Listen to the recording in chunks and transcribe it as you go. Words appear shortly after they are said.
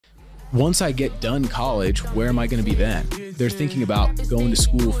once I get done college, where am I going to be then? They're thinking about going to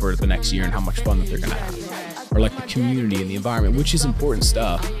school for the next year and how much fun that they're going to have, or like the community and the environment, which is important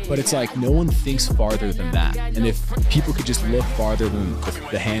stuff. But it's like no one thinks farther than that. And if people could just look farther than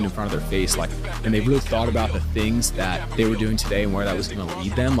the hand in front of their face, like, and they really thought about the things that they were doing today and where that was going to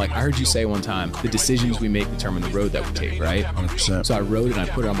lead them. Like I heard you say one time, the decisions we make determine the road that we take, right? 100%. So I wrote it and I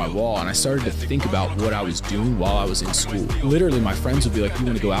put it on my wall, and I started to think about what I was doing while I was in school. Literally, my friends would be like, "You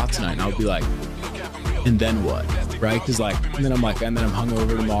want to go out tonight?" And I would be like, "And then what?" Right? Because like, and then I'm like, and then I'm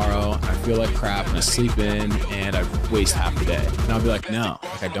hungover tomorrow, and I feel like crap, and I sleep in, and I waste half the day. And I'll be like, no,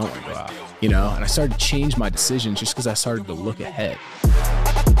 like I don't want to go out, you know? And I started to change my decisions just because I started to look ahead.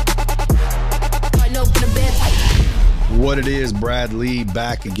 What it is, Brad Lee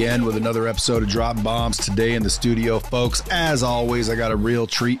back again with another episode of Drop Bombs today in the studio, folks. As always, I got a real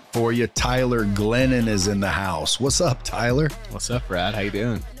treat for you. Tyler Glennon is in the house. What's up, Tyler? What's up, Brad? How you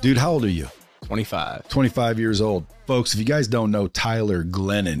doing? Dude, how old are you? 25. 25 years old. Folks, if you guys don't know Tyler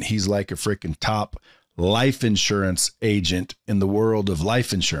Glennon, he's like a freaking top life insurance agent in the world of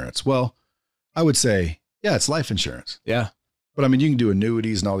life insurance. Well, I would say, yeah, it's life insurance. Yeah. But I mean, you can do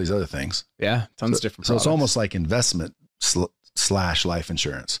annuities and all these other things. Yeah. Tons of different So products. it's almost like investment slash life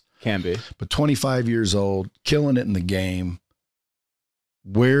insurance. Can be. But 25 years old, killing it in the game.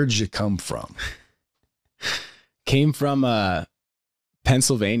 Where'd you come from? Came from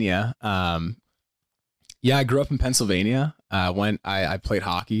Pennsylvania. Yeah, I grew up in Pennsylvania. I played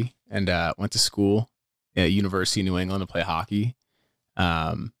hockey and went to school at University of New England to play hockey. You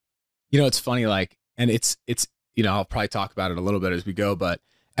know, it's funny, like, and it's, you know, I'll probably talk about it a little bit as we go, but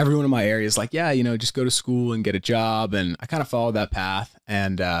everyone in my area is like, yeah, you know, just go to school and get a job. And I kind of followed that path.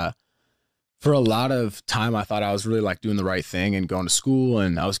 And for a lot of time, I thought I was really like doing the right thing and going to school,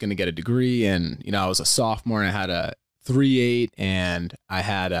 and I was going to get a degree. And, you know, I was a sophomore and I had a 3.8, and I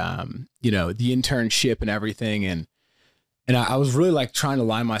had, you know, the internship and everything. And I was really like trying to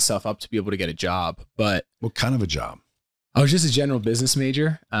line myself up to be able to get a job. But What kind of a job? I was just a general business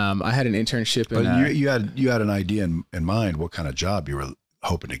major. I had an internship. But you had an idea in mind what kind of job you were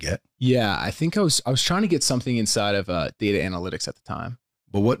hoping to get. Yeah, I think I was trying to get something inside of data analytics at the time.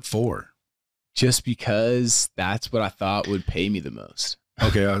 But what for? Just because that's what I thought would pay me the most.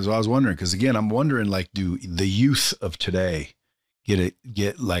 Okay, I was wondering, because again, I'm wondering, like, do the youth of today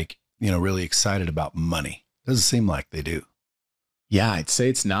get like, you know, really excited about money? Doesn't seem like they do. Yeah, I'd say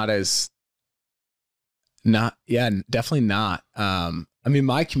it's definitely not. I mean,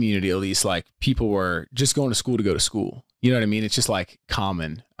 my community, at least, like, people were just going to go to school. You know what I mean? It's just like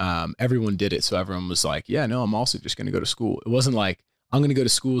common. Everyone did it. So everyone was like, yeah, no, I'm also just going to go to school. It wasn't like, I'm going to go to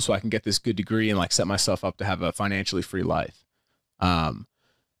school so I can get this good degree and like set myself up to have a financially free life.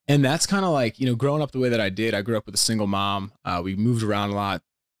 And that's kind of like, you know, growing up the way that I did. I grew up with a single mom. We moved around a lot.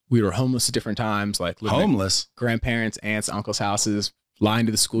 We were homeless at different times, like living Homeless? at grandparents, aunts, uncles' houses, lying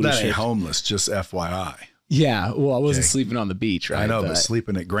to the school That district. ain't homeless, just FYI. Yeah, well, I wasn't Okay. sleeping on the beach, right? I know, but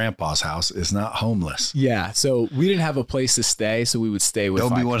sleeping at grandpa's house is not homeless. Yeah, so we didn't have a place to stay, so we would stay with.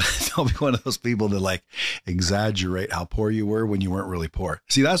 Don't be one of those people to like exaggerate how poor you were when you weren't really poor.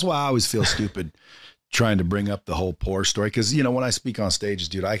 See, that's why I always feel stupid trying to bring up the whole poor story, because, you know, when I speak on stages,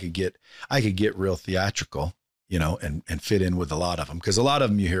 dude, I could get real theatrical, you know, and fit in with a lot of them, because a lot of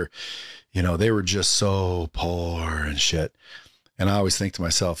them you hear, you know, they were just so poor and shit. And I always think to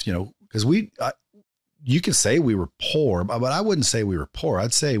myself, you know, because you can say we were poor, but I wouldn't say we were poor.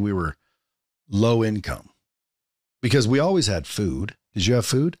 I'd say we were low income, because we always had food. Did you have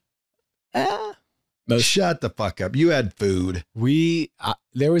food? Shut the fuck up. You had food.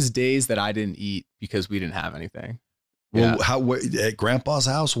 There was days that I didn't eat because we didn't have anything. Well, Yeah. at grandpa's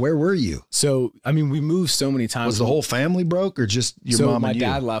house, where were you? So, I mean, we moved so many times. Was the whole family broke, or just your mom my and you?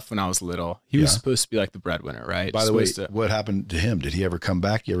 dad left when I was little. He was supposed to be like the breadwinner, right? By the way, Supposed to- what happened to him? Did he ever come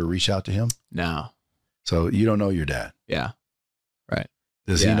back? You ever reach out to him? No. So you don't know your dad. Yeah. Right.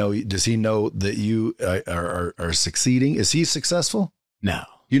 Does he know? Does he know that you are succeeding? Is he successful? No.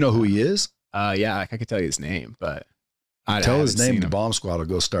 You know who he is? Yeah, I could tell you his name, but I Tell his haven't name. seen The him. bomb squad will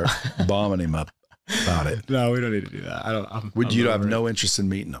go start bombing him up about it. No, we don't need to do that. Would you have no interest in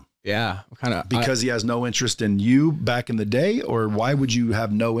meeting him? Yeah, I'm kind of Because he has no interest in you back in the day, or why would you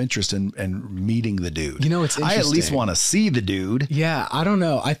have no interest in meeting the dude? You know, it's I at least interesting. want to see the dude. Yeah, I don't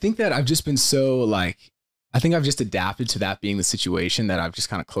know. I think that I've just been so like, I think I've just adapted to that being the situation that I've just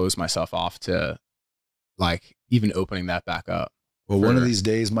kind of closed myself off to like even opening that back up. Well, one of these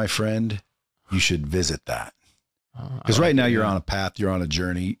days, my friend, you should visit that. Because right now you're on a path, you're on a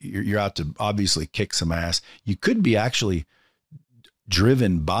journey, you're out to obviously kick some ass. You could be actually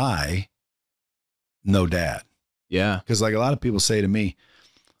driven by no dad. Yeah. Because like a lot of people say to me,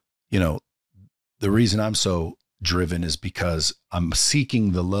 you know, the reason I'm so driven is because I'm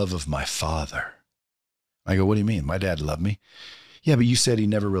seeking the love of my father. I go, what do you mean? My dad loved me. Yeah, but you said he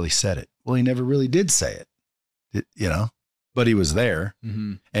never really said it. Well, he never really did say it, you know, but he was there.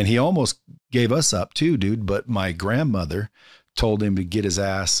 Mm-hmm. And he almost gave us up too, dude. But my grandmother told him to get his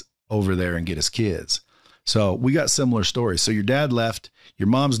ass over there and get his kids. So we got similar stories. So your dad left, your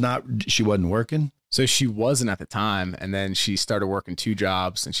mom's she wasn't working. So she wasn't at the time. And then she started working 2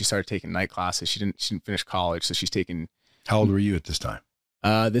 jobs and she started taking night classes. She didn't finish college. So she's taking. How old were you at this time?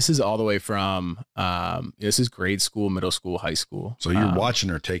 This is all the way from, this is grade school, middle school, high school. So you're watching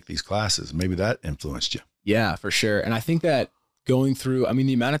her take these classes. Maybe that influenced you. Yeah, for sure. And I think that going through, I mean,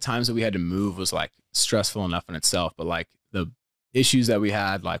 the amount of times that we had to move was like stressful enough in itself, but like the issues that we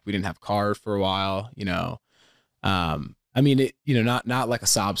had, like we didn't have cars for a while, you know, I mean, it, you know, not like a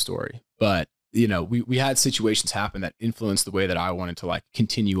sob story, but you know, we had situations happen that influenced the way that I wanted to like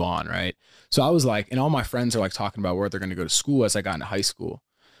continue on. Right. So I was like, and all my friends are like talking about where they're going to go to school as I got into high school.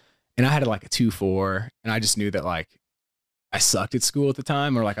 And I had like a 2.4 and I just knew that like I sucked at school at the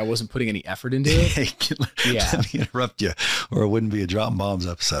time, or like I wasn't putting any effort into it. Hey, let me interrupt you, or it wouldn't be a Dropping Bombs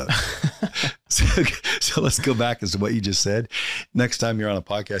episode. So let's go back as to what you just said. Next time you're on a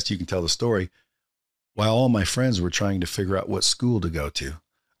podcast, you can tell the story. While all my friends were trying to figure out what school to go to,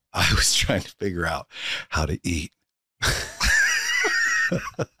 I was trying to figure out how to eat.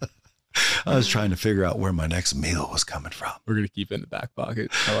 I was trying to figure out where my next meal was coming from. We're going to keep it in the back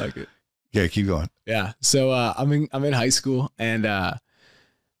pocket. I like it. Yeah, keep going. Yeah. So I'm in high school and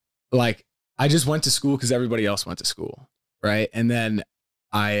like I just went to school because everybody else went to school. Right. And then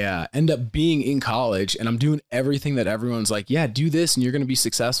I end up being in college and I'm doing everything that everyone's like, yeah, do this and you're going to be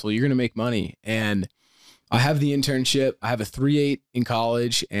successful. You're going to make money. And I have the internship. I have a 3.8 in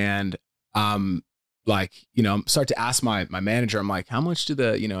college and like, you know, I'm starting to ask my manager, I'm like, how much do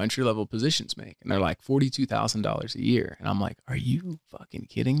the, you know, entry level positions make? And they're like $42,000 a year. And I'm like, are you fucking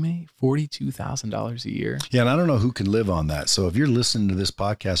kidding me? $42,000 a year. Yeah. And I don't know who can live on that. So if you're listening to this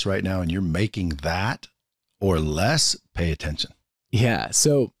podcast right now and you're making that or less, pay attention. Yeah.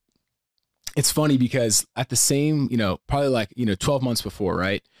 So it's funny because at the same, you know, probably like, you know, 12 months before,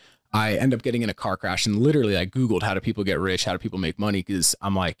 right, I end up getting in a car crash and literally I Googled how do people get rich? How do people make money? Because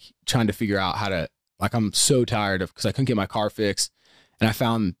I'm like trying to figure out how to, like, I'm so tired of, because I couldn't get my car fixed and I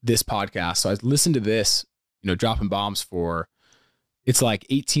found this podcast. So I listened to this, you know, Dropping Bombs for, it's like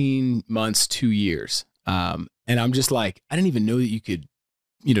 18 months, 2 years. And I'm just like, I didn't even know that you could,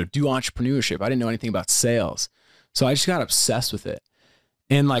 you know, do entrepreneurship. I didn't know anything about sales. So I just got obsessed with it.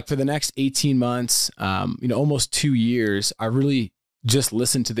 And like for the next 18 months, you know, almost 2 years, I really just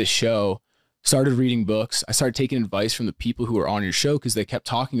listened to this show, started reading books. I started taking advice from the people who were on your show because they kept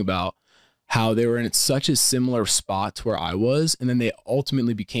talking about how they were in such a similar spot to where I was. And then they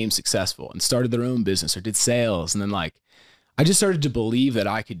ultimately became successful and started their own business or did sales. And then like, I just started to believe that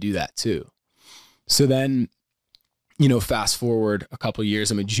I could do that too. So then, you know, fast forward a couple of years,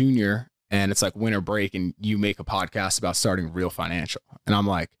 I'm a junior and it's like winter break and you make a podcast about starting Real Financial. And I'm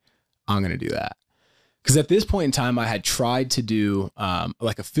like, I'm going to do that. Because at this point in time, I had tried to do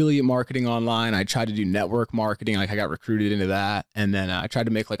like affiliate marketing online. I tried to do network marketing. Like I got recruited into that. And then I tried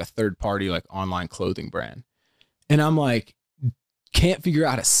to make like a third party, like online clothing brand. And I'm like, can't figure out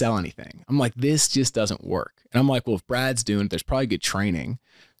how to sell anything. I'm like, this just doesn't work. And I'm like, well, if Brad's doing it, there's probably good training.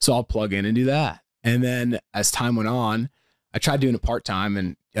 So I'll plug in and do that. And then as time went on, I tried doing it part-time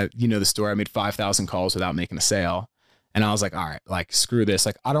and you know the story, I made 5,000 calls without making a sale. And I was like, all right, like, screw this.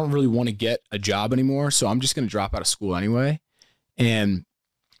 Like, I don't really want to get a job anymore. So I'm just going to drop out of school anyway. And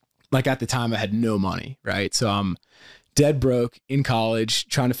like at the time I had no money, right? So I'm dead broke in college,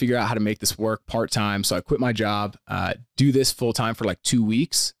 trying to figure out how to make this work part-time. So I quit my job, do this full-time for like 2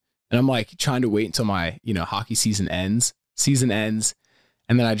 weeks. And I'm like trying to wait until my, you know, hockey season ends.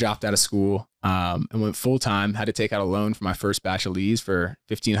 And then I dropped out of school and went full-time, had to take out a loan for my first batch of leads for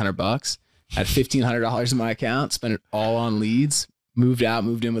 $1,500. Had $1,500 in my account, spent it all on leads, moved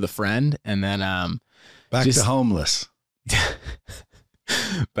in with a friend. And then, back to homeless,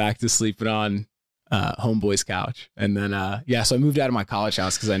 back to sleeping on, homeboy's couch. And then, yeah, so I moved out of my college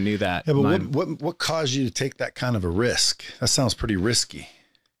house cause I knew that. Yeah, but what caused you to take that kind of a risk? That sounds pretty risky.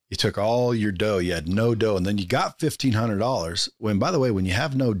 You took all your dough, you had no dough, and then you got $1,500. When, by the way, when you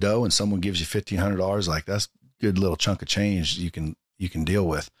have no dough and someone gives you $1,500, like that's a good little chunk of change you can deal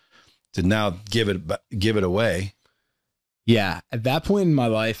with. To now give it away. Yeah. At that point in my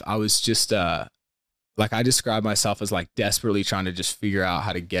life, I was just, like I describe myself as like desperately trying to just figure out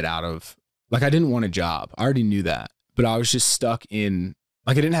how to get out of, like, I didn't want a job. I already knew that, but I was just stuck in,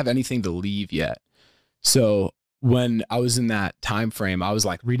 like, I didn't have anything to leave yet. So when I was in that time frame, I was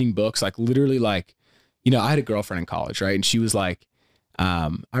like reading books, like literally like, I had a girlfriend in college, right? And she was like, I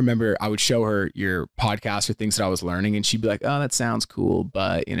remember I would show her your podcast or things that I was learning, and she'd be like, "Oh, that sounds cool,"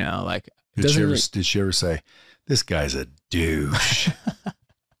 but like, did she ever say, "This guy's a douche"?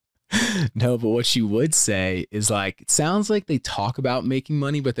 No, but what she would say is like, it sounds like they talk about making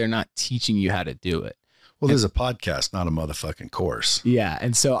money, but they're not teaching you how to do it. Well, there's a podcast, not a motherfucking course. Yeah.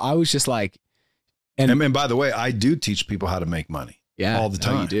 And so I was just like, and by the way, I do teach people how to make money. Yeah. All the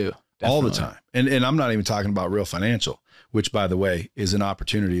time. No, you do. Definitely. All the time. And I'm not even talking about Real Financial, which, by the way, is an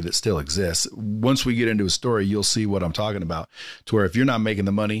opportunity that still exists. Once we get into a story, you'll see what I'm talking about, to where if you're not making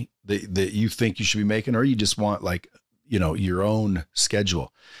the money that you think you should be making, or you just want like, your own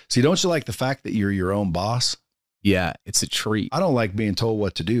schedule. See, don't you like the fact that you're your own boss? Yeah, it's a treat. I don't like being told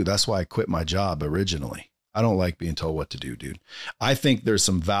what to do. That's why I quit my job originally. I don't like being told what to do, dude. I think there's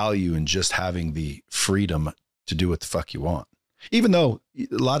some value in just having the freedom to do what the fuck you want. Even though a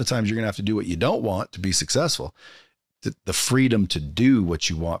lot of times you're going to have to do what you don't want to be successful, the freedom to do what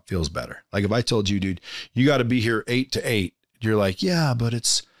you want feels better. Like if I told you, dude, you got to be here 8 to 8, you're like, yeah, but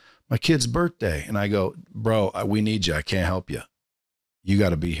it's my kid's birthday. And I go, bro, we need you. I can't help you. You got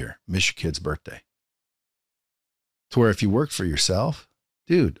to be here. Miss your kid's birthday. To where if you work for yourself,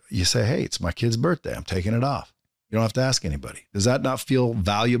 dude, you say, hey, it's my kid's birthday. I'm taking it off. You don't have to ask anybody. Does that not feel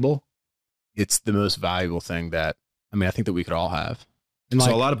valuable? It's the most valuable thing that, I think that we could all have. And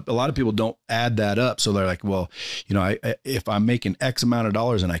so a lot of people don't add that up. So they're like, well, if I'm making X amount of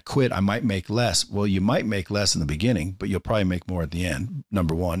dollars and I quit, I might make less. Well, you might make less in the beginning, but you'll probably make more at the end.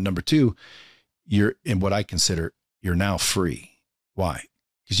 Number one. Number two, you're in what I consider, you're now free. Why?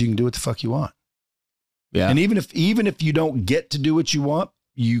 Because you can do what the fuck you want. Yeah. And even if you don't get to do what you want,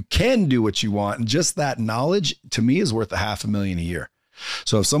 you can do what you want. And just that knowledge to me is worth $500,000 a year.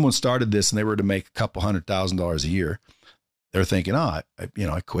 So if someone started this and they were to make a couple $100,000 a year, they're thinking, I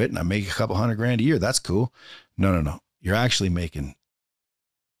quit and I make a couple $100,000 a year. That's cool. No. You're actually making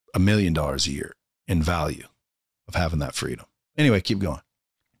 $1 million a year in value of having that freedom. Anyway, keep going.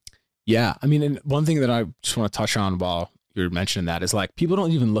 Yeah. And one thing that I just want to touch on while you're mentioning that is like, people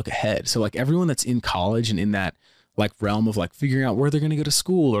don't even look ahead. So like everyone that's in college and in that like realm of like figuring out where they're going to go to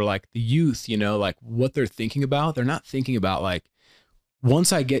school, or like the youth, like what they're thinking about, they're not thinking about like,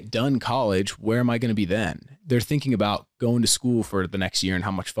 once I get done college, where am I going to be then? They're thinking about going to school for the next year and how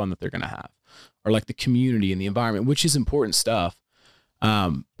much fun that they're going to have, or like the community and the environment, which is important stuff.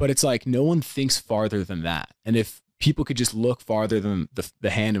 But it's like, no one thinks farther than that. And if people could just look farther than the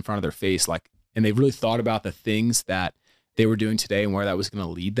hand in front of their face, like, and they really thought about the things that they were doing today and where that was going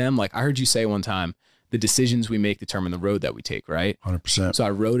to lead them. Like I heard you say one time, the decisions we make determine the road that we take, right? 100%. So I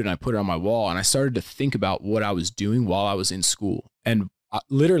wrote it and I put it on my wall, and I started to think about what I was doing while I was in school. And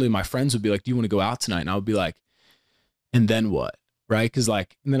literally my friends would be like, do you want to go out tonight? And I would be like, and then what? Right. Cause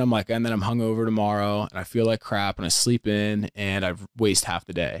like, and then I'm hungover tomorrow and I feel like crap and I sleep in and I waste half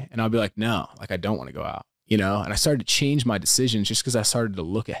the day. And I'll be like, no, like I don't want to go out, and I started to change my decisions just cause I started to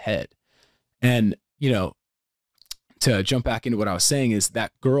look ahead. And, to jump back into what I was saying is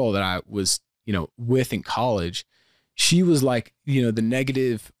that girl that I was, with in college, she was like, the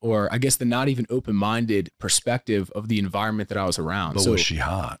negative, or I guess the not even open-minded perspective of the environment that I was around. But was she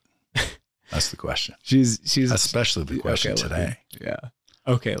hot? That's the question. She's especially the question okay today. Looking. Yeah.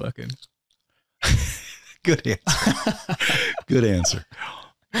 Okay. Looking. Good answer. Good answer.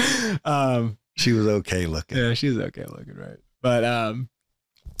 She was okay looking. Yeah, she's okay looking. Right. But,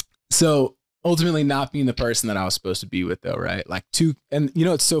 so ultimately not being the person that I was supposed to be with though. Right. Like and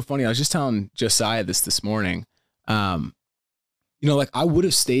it's so funny. I was just telling Josiah this morning. Like I would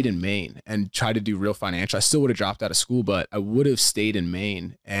have stayed in Maine and tried to do Real Financial. I still would have dropped out of school, but I would have stayed in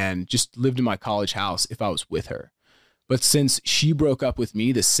Maine and just lived in my college house if I was with her. But since she broke up with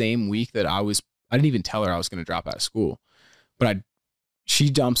me the same week that I didn't even tell her I was going to drop out of school, but she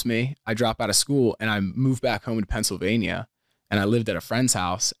dumps me, I drop out of school and I moved back home to Pennsylvania, and I lived at a friend's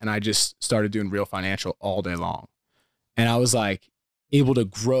house, and I just started doing Real Financial all day long. And I was like able to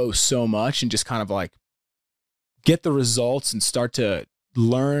grow so much and just kind of like get the results and start to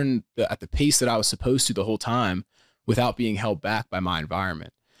learn at the pace that I was supposed to the whole time without being held back by my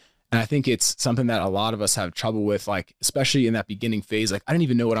environment. And I think it's something that a lot of us have trouble with, like, especially in that beginning phase. Like, I didn't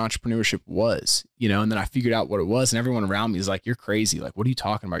even know what entrepreneurship was, and then I figured out what it was, and everyone around me is like, you're crazy. Like, what are you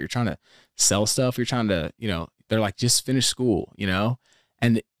talking about? You're trying to sell stuff. You're trying to, they're like, just finish school,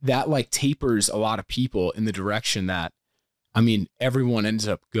 and that like tapers a lot of people in the direction that, everyone ends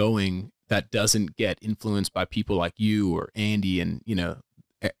up going that doesn't get influenced by people like you or Andy and,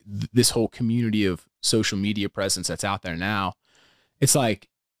 this whole community of social media presence that's out there now. It's like,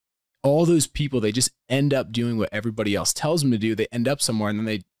 all those people, they just end up doing what everybody else tells them to do. They end up somewhere, and then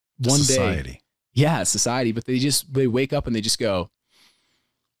they one Society. day, yeah, society, but they wake up and they just go,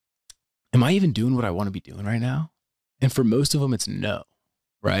 am I even doing what I want to be doing right now? And for most of them, it's no,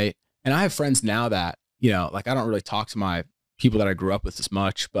 right? And I have friends now that, like I don't really talk to my people that I grew up with as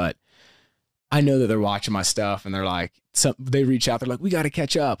much, but I know that they're watching my stuff and they're like, they reach out, they're like, we got to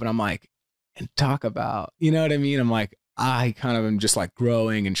catch up. And I'm like, and talk about, you know what I mean? I'm like, I kind of am just like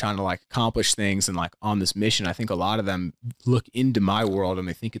growing and trying to like accomplish things and like on this mission. I think a lot of them look into my world and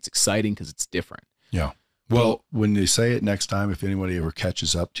they think it's exciting because it's different. Yeah. Well, when they say it next time, if anybody ever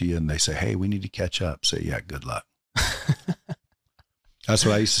catches up to you and they say, hey, we need to catch up, say, yeah, good luck. That's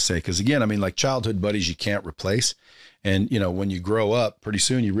what I used to say. Because again, I mean, like childhood buddies, you can't replace. And, when you grow up, pretty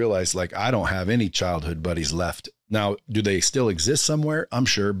soon you realize like, I don't have any childhood buddies left. Now, do they still exist somewhere? I'm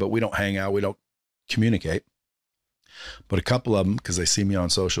sure, but we don't hang out. We don't communicate. But a couple of them, because they see me on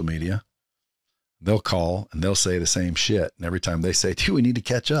social media, they'll call and they'll say the same shit. And every time they say, dude, we need to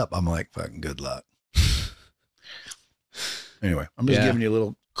catch up, I'm like, fucking good luck. Anyway, I'm just giving you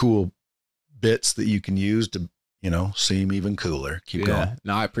little cool bits that you can use to, seem even cooler. Keep going.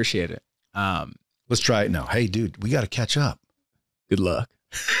 No, I appreciate it. Let's try it now. Hey, dude, we got to catch up. Good luck.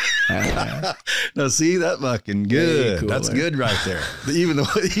 No, see that fucking good. That's good right there. Even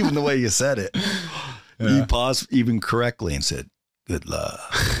the way you said it, you paused even correctly and said, good luck.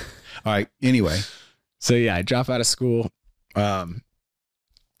 All right. Anyway. So yeah, I drop out of school,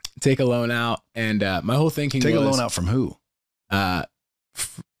 take a loan out, and my whole thinking take was, a loan out from who? What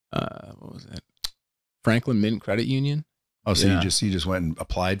was it? Franklin Mint Credit Union. Oh, so you just went and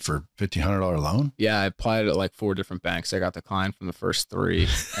applied for $1,500 loan? Yeah, I applied at like 4 different banks. I got declined from the first 3,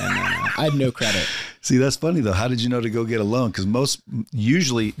 and I had no credit. See, that's funny though. How did you know to go get a loan? Because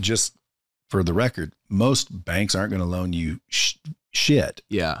usually, just for the record, most banks aren't going to loan you shit.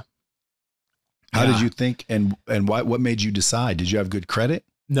 Yeah. How did you think, and what made you decide? Did you have good credit?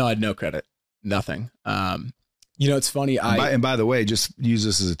 No, I had no credit. Nothing. It's funny. And by the way, just use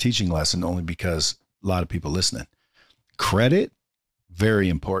this as a teaching lesson only because a lot of people listening. Credit, very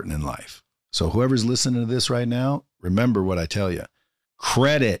important in life. So whoever's listening to this right now, remember what I tell you.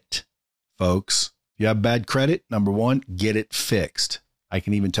 Credit, folks. If you have bad credit, number one, get it fixed. I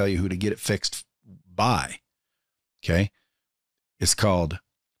can even tell you who to get it fixed by. Okay. It's called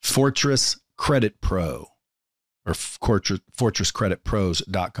Fortress Credit Pro or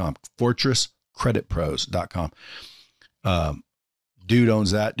fortresscreditpros.com. Fortresscreditpros.com. Dude owns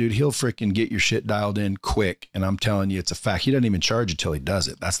that. Dude, he'll freaking get your shit dialed in quick. And I'm telling you, it's a fact. He doesn't even charge you till he does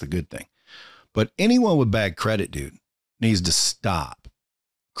it. That's the good thing. But anyone with bad credit, dude, needs to stop.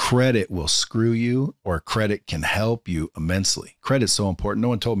 Credit will screw you, or credit can help you immensely. Credit's so important. No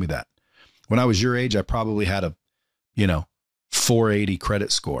one told me that. When I was your age, I probably had a, 480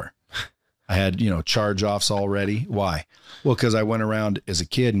 credit score. I had, charge-offs already. Why? Well, because I went around as a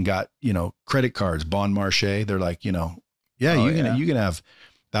kid and got, credit cards, Bon Marché. They're like, you can have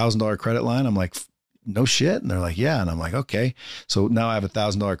 $1,000 credit line. I'm like, no shit. And they're like, yeah. And I'm like, okay. So now I have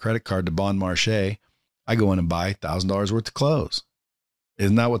 $1,000 credit card to Bon Marché. I go in and buy $1,000 worth of clothes.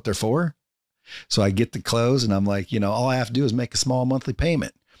 Isn't that what they're for? So I get the clothes and I'm like, all I have to do is make a small monthly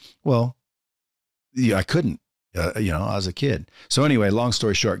payment. Well, yeah, I couldn't, I was a kid. So anyway, long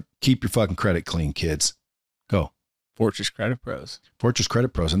story short, keep your fucking credit clean, kids. Go. Fortress Credit Pros. Fortress Credit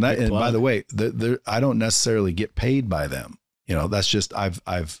Pros. And by the way, I don't necessarily get paid by them. That's just,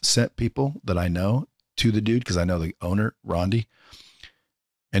 I've sent people that I know to the dude, cause I know the owner, Rondi,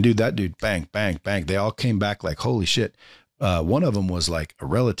 and dude, that dude, bang, bang, bang. They all came back like, holy shit. One of them was like a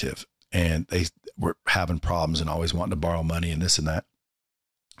relative and they were having problems and always wanting to borrow money and this and that.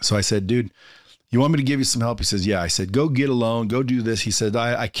 So I said, dude, you want me to give you some help? He says, yeah. I said, go get a loan, go do this. He said,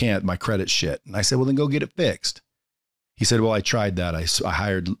 I can't, my credit's shit. And I said, well, then go get it fixed. He said, well, I tried that. I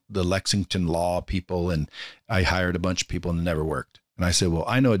hired the Lexington law people and I hired a bunch of people and it never worked. And I said, well,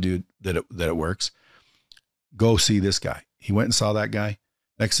 I know a dude that it works. Go see this guy. He went and saw that guy.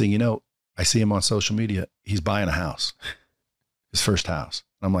 Next thing you know, I see him on social media. He's buying a house, his first house.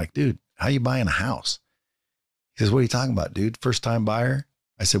 And I'm like, dude, how you buying a house? He says, what are you talking about, dude? First time buyer?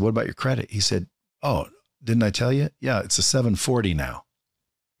 I said, what about your credit? He said, oh, didn't I tell you? Yeah, it's a 740 now.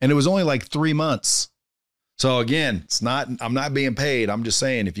 And it was only like 3 months. So again, I'm not being paid. I'm just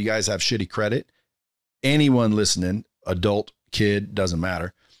saying, if you guys have shitty credit, anyone listening, adult, kid, doesn't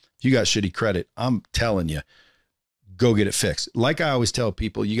matter. If you got shitty credit, I'm telling you, go get it fixed. Like I always tell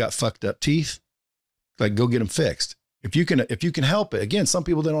people, you got fucked up teeth, like go get them fixed. If you can help it. Again, some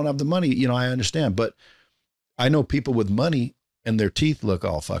people, they don't have the money, I understand, but I know people with money and their teeth look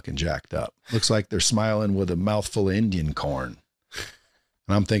all fucking jacked up. Looks like they're smiling with a mouthful of Indian corn.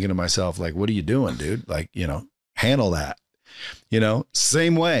 And I'm thinking to myself, like, what are you doing, dude? Like, handle that,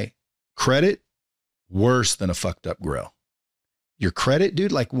 same way. Credit, worse than a fucked up grill. Your credit,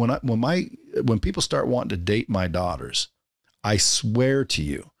 dude, like when people start wanting to date my daughters, I swear to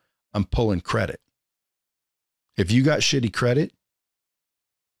you, I'm pulling credit. If you got shitty credit,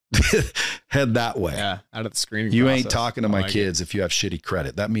 head that way. Yeah, out of the screening You process. ain't talking to my kids if you have shitty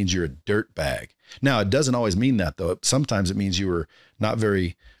credit. That means you're a dirt bag. Now, it doesn't always mean that, though. Sometimes it means you were not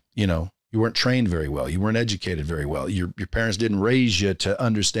very, you weren't trained very well. You weren't educated very well. Your parents didn't raise you to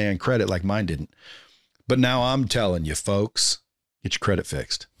understand credit like mine didn't. But now I'm telling you, folks, get your credit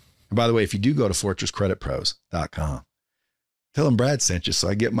fixed. And by the way, if you do go to fortresscreditpros.com, tell them Brad sent you so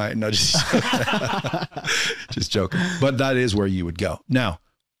I get my, no, just joking. But that is where you would go. Now,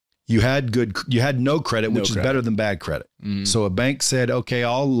 you had no credit, which is better than bad credit. Mm. So a bank said, okay,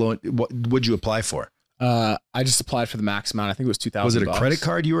 I'll loan. What would you apply for? I just applied for the max amount. I think it was $2,000. Was it a credit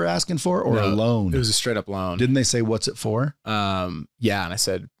card you were asking for or a loan? It was a straight up loan. Didn't they say what's it for? Yeah. And I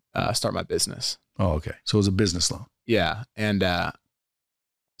said, start my business. Oh, okay. So it was a business loan. Yeah. And,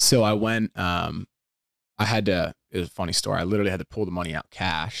 so I went, it was a funny story. I literally had to pull the money out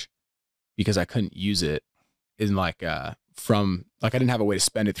cash because I couldn't use it in I didn't have a way to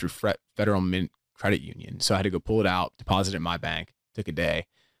spend it through Federal Mint Credit Union. So I had to go pull it out, deposit it in my bank. Took a day.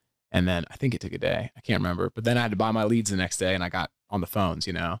 And then I think it took a day. I can't remember. But then I had to buy my leads the next day and I got on the phones,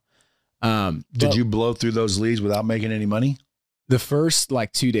 Did you blow through those leads without making any money? The first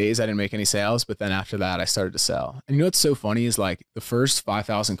 2 days I didn't make any sales, but then after that I started to sell. And what's so funny is the first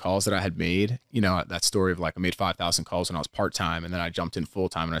 5,000 calls that I had made, that story of I made 5,000 calls when I was part-time and then I jumped in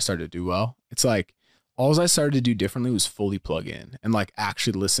full-time and I started to do well. It's all I started to do differently was fully plug in and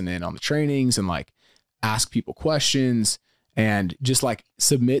actually listen in on the trainings and ask people questions and just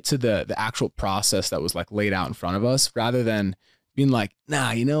submit to the actual process that was laid out in front of us rather than being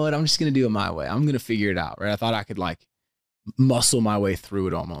nah, you know what? I'm just going to do it my way. I'm going to figure it out. Right. I thought I could muscle my way through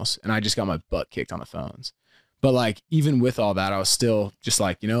it almost. And I just got my butt kicked on the phones. But even with all that, I was still just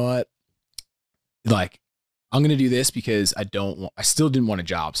you know what? I'm going to do this because I still didn't want a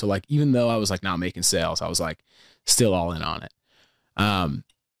job. So even though I was not making sales, I was still all in on it.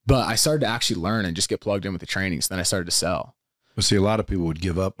 But I started to actually learn and just get plugged in with the trainings. Then I started to sell. Well, see, a lot of people would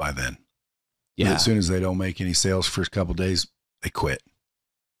give up by then. Yeah. As soon as they don't make any sales for a couple of days, they quit.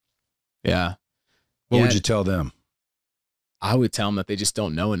 Yeah. What would you tell them? I would tell them that they just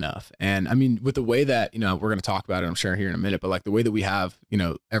don't know enough. And I mean, with the way that, we're going to talk about it, I'm sure here in a minute, but the way that we have,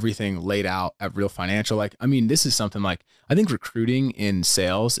 everything laid out at Real Financial, this is something I think recruiting in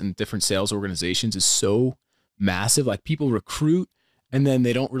sales and different sales organizations is so massive. People recruit and then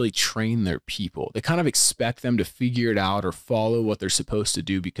they don't really train their people. They kind of expect them to figure it out or follow what they're supposed to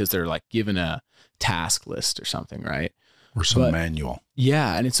do because they're given a task list or something, right? Or some manual.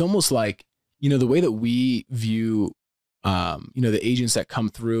 Yeah. And it's almost the way that we view the agents that come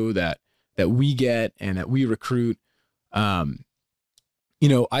through that we get and that we recruit, I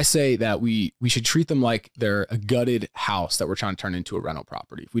say that we should treat them like they're a gutted house that we're trying to turn into a rental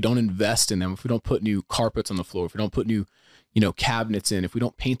property. If we don't invest in them, if we don't put new carpets on the floor, if we don't put new, cabinets in, if we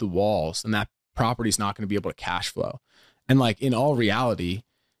don't paint the walls, then that property is not going to be able to cash flow. And in all reality,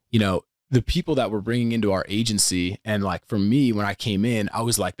 the people that we're bringing into our agency and for me, when I came in, I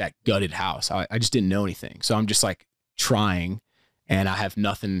was that gutted house. I just didn't know anything. So I'm just trying and I have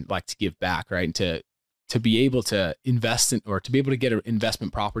nothing to give back, right? And to be able to invest in or to be able to get an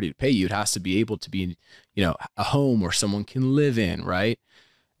investment property to pay you, it has to be able to be, a home where someone can live in, right?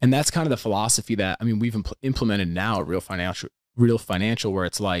 And that's kind of the philosophy that, we've implemented now at Real Financial, where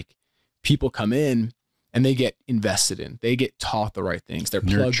it's people come in and they get invested in, they get taught the right things. They're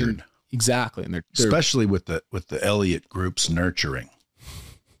plugged in. Exactly. And they're especially with the Elliott Group's nurturing.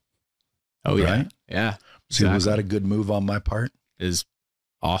 Oh yeah. Right? Yeah. See, was that a good move on my part? Is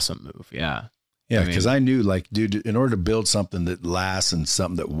awesome move. Yeah. Yeah. Cause I knew dude, in order to build something that lasts and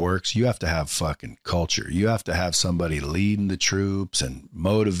something that works, you have to have fucking culture. You have to have somebody leading the troops and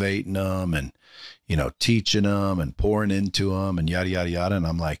motivating them and, teaching them and pouring into them and yada, yada, yada. And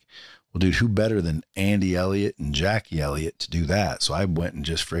I'm well, dude, who better than Andy Elliott and Jackie Elliott to do that? So I went and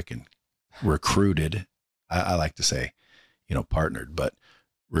just freaking recruited. I like to say, partnered, but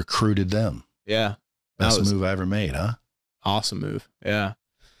recruited them. Yeah. Best move I ever made, huh? Awesome move. Yeah.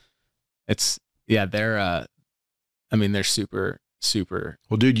 They're super, super.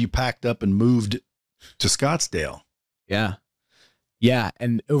 Well, dude, you packed up and moved to Scottsdale. Yeah. Yeah.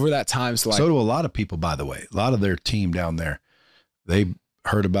 And over that time, so do a lot of people, by the way. A lot of their team down there, they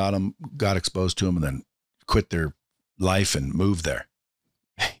heard about them, got exposed to them, and then quit their life and moved there.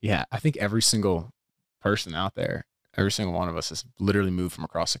 Yeah. I think every single person out there Every single one of us has literally moved from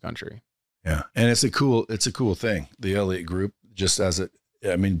across the country. Yeah. And it's a cool thing. The Elliott Group, just as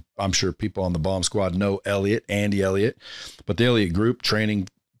I mean, I'm sure people on the Bomb Squad know Elliott, Andy Elliott, but the Elliott Group training,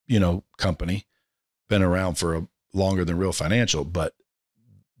 company, been around for longer than Real Financial. But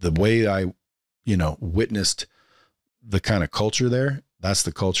the way I, witnessed the kind of culture there, that's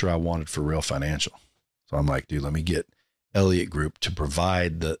the culture I wanted for Real Financial. So I'm like, dude, let me get Elliott Group to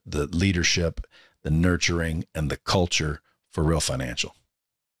provide the leadership, the nurturing, and the culture for Real Financial.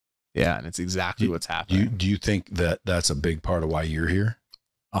 Yeah. And it's exactly what's happening. Do you think that that's a big part of why you're here?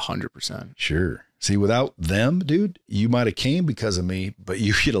 100%. Sure. See, without them, dude, you might have came because of me, but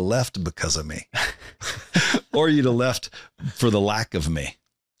you'd have left because of me. Or you'd have left for the lack of me.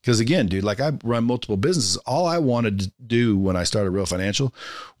 Because again, dude, like I run multiple businesses. All I wanted to do when I started Real Financial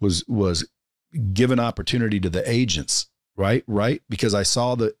was give an opportunity to the agents, right? Because I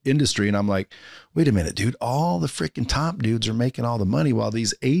saw the industry and I'm like, wait a minute, dude, all the freaking top dudes are making all the money while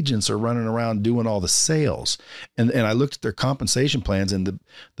these agents are running around doing all the sales. And I looked at their compensation plans, and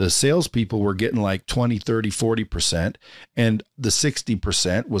the salespeople were getting like 20, 30, 40%. And the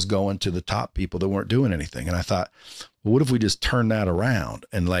 60% was going to the top people that weren't doing anything. And I thought, well, what if we just turn that around?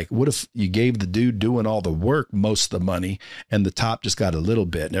 And like, what if you gave the dude doing all the work most of the money and the top just got a little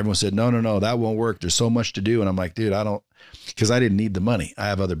bit? And everyone said, no, that won't work. There's so much to do. And I'm like, dude, because I didn't need the money. I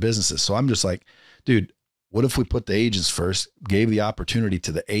have other businesses. So I'm just like, dude, what if we put the agents first, gave the opportunity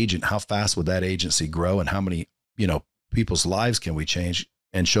to the agent? How fast would that agency grow? And how many, people's lives can we change,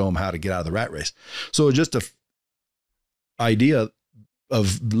 and show them how to get out of the rat race? So just a idea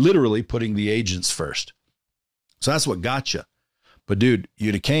of literally putting the agents first. So that's what got you. But dude,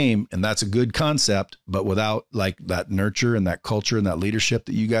 you'd have came, and that's a good concept, but without like that nurture and that culture and that leadership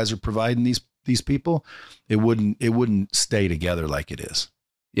that you guys are providing these people, it wouldn't stay together like it is.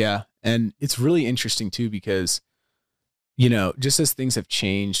 Yeah. And it's really interesting too, because, just as things have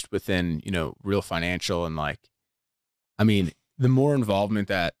changed within, Real Financial, and like, I mean, the more involvement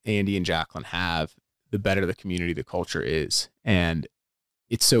that Andy and Jacqueline have, the better the community, the culture is. And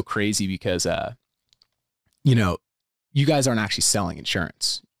it's so crazy because, you guys aren't actually selling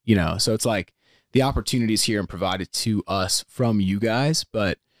insurance, so it's like the opportunities here and provided to us from you guys,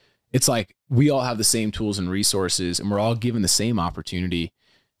 but it's like we all have the same tools and resources, and we're all given the same opportunity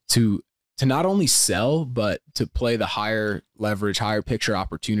to not only sell, but to play the higher leverage, higher picture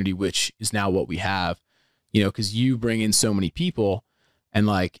opportunity, which is now what we have, because you bring in so many people, and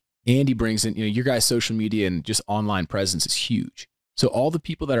like Andy brings in, your guys' social media and just online presence is huge. So all the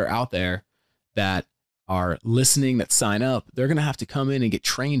people that are out there that are listening, that sign up, they're going to have to come in and get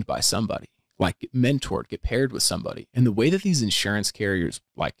trained by somebody, like get mentored, get paired with somebody. And the way that these insurance carriers,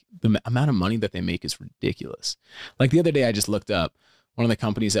 like the amount of money that they make is ridiculous. Like the other day, I just looked up one of the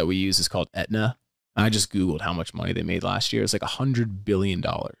companies that we use is called Aetna. I just Googled how much money they made last year. It's like $100 billion.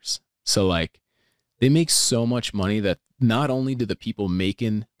 So like they make so much money that not only do the people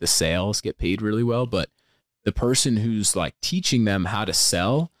making the sales get paid really well, but the person who's like teaching them how to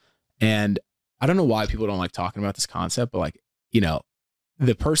sell. And I don't know why people don't like talking about this concept, but like,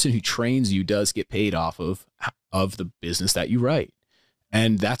 the person who trains you does get paid off of the business that you write.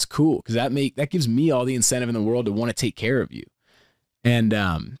 And that's cool, because that gives me all the incentive in the world to want to take care of you. And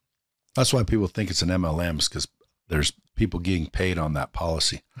that's why people think it's an MLM, because there's people getting paid on that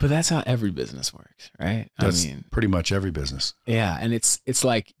policy. But that's how every business works, right? That's pretty much every business. Yeah. And it's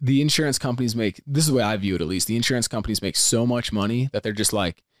like the insurance companies this is the way I view it, at least. The insurance companies make so much money that they're just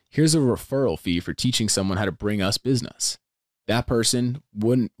like, here's a referral fee for teaching someone how to bring us business. That person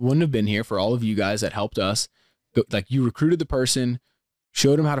wouldn't have been here for all of you guys that helped us. Like you recruited the person,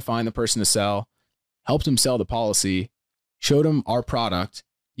 showed them how to find the person to sell, helped them sell the policy, showed them our product.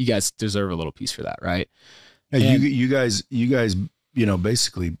 You guys deserve a little piece for that, right? And you guys,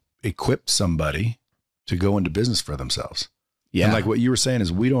 basically equipped somebody to go into business for themselves. Yeah. And like what you were saying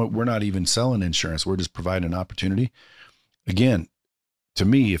is we're not even selling insurance. We're just providing an opportunity. Again, to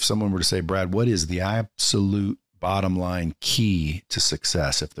me, if someone were to say, Brad, what is the absolute bottom line key to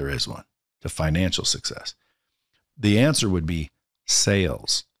success, if there is one, to financial success? The answer would be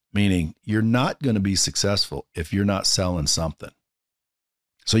sales, meaning you're not going to be successful if you're not selling something.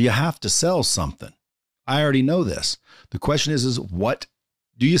 So you have to sell something. I already know this. The question is what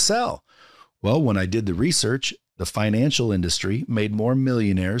do you sell? Well, when I did the research, the financial industry made more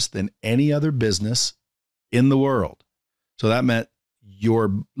millionaires than any other business in the world. So that meant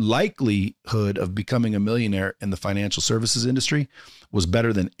your likelihood of becoming a millionaire in the financial services industry was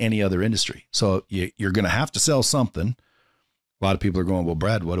better than any other industry. So you're going to have to sell something. A lot of people are going, well,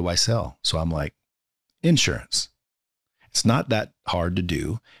 Brad, what do I sell? So I'm like, insurance. It's not that hard to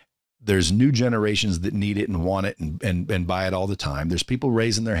do. There's new generations that need it and want it and buy it all the time. There's people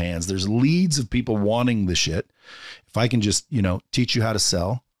raising their hands. There's leads of people wanting the shit. If I can just, teach you how to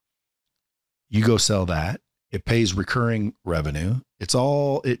sell, you go sell that. It pays recurring revenue.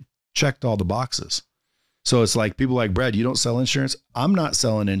 It checked all the boxes. So it's like people like, Brad, you don't sell insurance. I'm not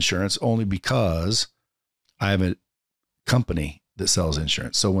selling insurance only because I have a company that sells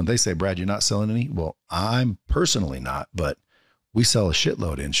insurance. So when they say, Brad, you're not selling any, well, I'm personally not, but we sell a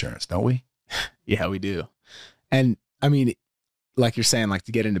shitload of insurance, don't we? Yeah, we do. And I mean, like you're saying, like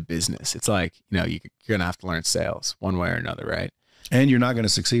to get into business, it's like, you're going to have to learn sales one way or another, right? And you're not going to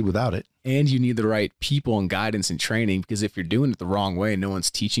succeed without it. And you need the right people and guidance and training, because if you're doing it the wrong way and no one's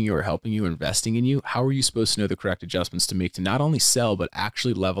teaching you or helping you or investing in you, how are you supposed to know the correct adjustments to make to not only sell, but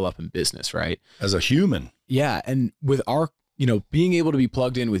actually level up in business, right? As a human. Yeah. And with our, being able to be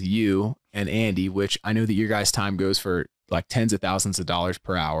plugged in with you and Andy, which I know that your guys' time goes for like tens of thousands of dollars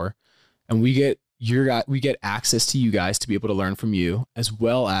per hour. And we get access to you guys to be able to learn from you, as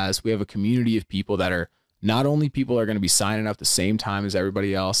well as we have a community of people that are not only people are going to be signing up the same time as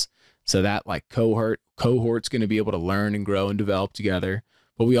everybody else. So that like cohort's going to be able to learn and grow and develop together.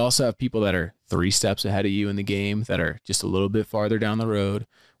 But we also have people that are 3 steps ahead of you in the game that are just a little bit farther down the road.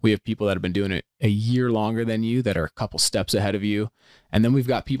 We have people that have been doing it a year longer than you that are a couple steps ahead of you. And then we've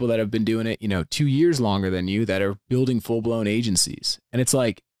got people that have been doing it, 2 years longer than you that are building full-blown agencies. And it's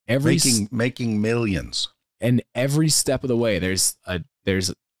like making millions. And every step of the way, there's a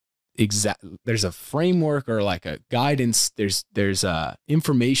framework or like a guidance. There's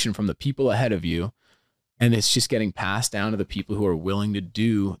information from the people ahead of you. And it's just getting passed down to the people who are willing to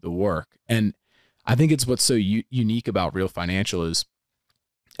do the work. And I think it's what's so unique about Real Financial is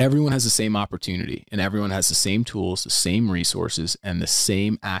everyone has the same opportunity and everyone has the same tools, the same resources, and the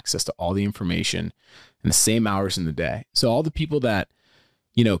same access to all the information and the same hours in the day. So all the people that,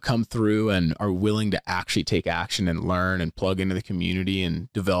 come through and are willing to actually take action and learn and plug into the community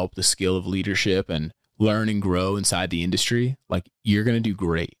and develop the skill of leadership and learn and grow inside the industry, like you're going to do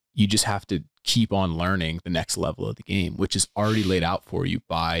great. You just have to keep on learning the next level of the game, which is already laid out for you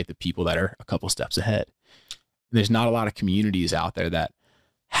by the people that are a couple steps ahead. There's not a lot of communities out there that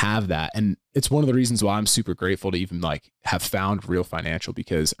have that. And it's one of the reasons why I'm super grateful to even like have found Real Financial,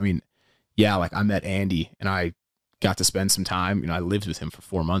 because I met Andy and I got to spend some time, I lived with him for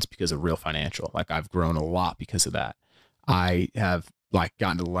 4 months because of Real Financial. Like I've grown a lot because of that. I have like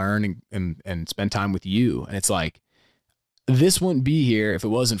gotten to learn and spend time with you. And it's like, this wouldn't be here if it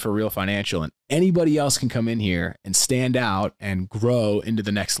wasn't for Real Financial, and anybody else can come in here and stand out and grow into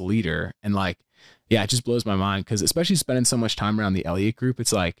the next leader. And like, it just blows my mind, because especially spending so much time around the Elliott Group,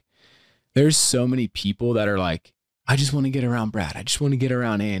 it's like, there's so many people that are like, I just want to get around Brad. I just want to get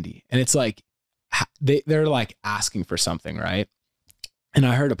around Andy. And it's like, they're like asking for something, right? And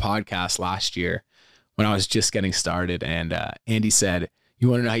I heard a podcast last year when I was just getting started, and Andy said, you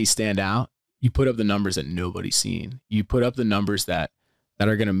want to know how you stand out? You put up the numbers that nobody's seen. You put up the numbers that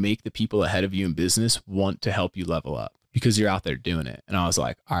are going to make the people ahead of you in business want to help you level up because you're out there doing it. And I was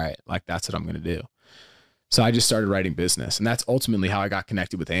like, all right, like that's what I'm going to do. So I just started writing business. And that's ultimately how I got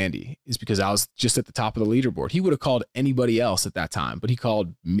connected with Andy, is because I was just at the top of the leaderboard. He would have called anybody else at that time, but he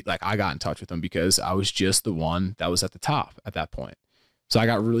called me. Like I got in touch with him because I was just the one that was at the top at that point. So I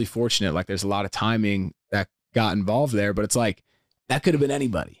got really fortunate. Like there's a lot of timing that got involved there, but it's like, that could have been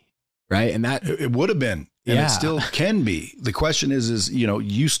anybody. Right. And that it would have been, and it still can be. The question is,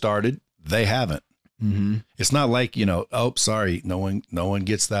 you started, they haven't. Mm-hmm. It's not like, oh, sorry, no one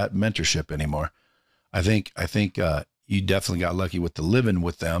gets that mentorship anymore. I think you definitely got lucky with the living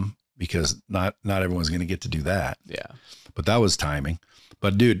with them, because not everyone's going to get to do that. Yeah. But that was timing.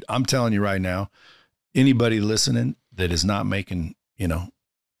 But dude, I'm telling you right now, anybody listening that is not making, a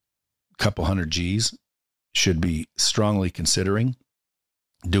couple hundred G's should be strongly considering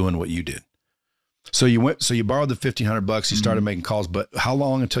doing what you did. So you borrowed the $1,500, you started making calls, but how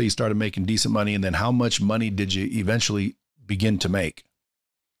long until you started making decent money? And then how much money did you eventually begin to make?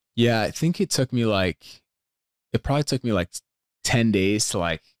 Yeah, I think it probably took me like 10 days to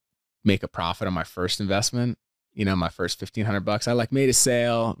like make a profit on my first investment, my first $1,500. I like made a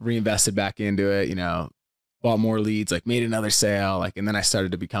sale, reinvested back into it, bought more leads, like made another sale, like, and then I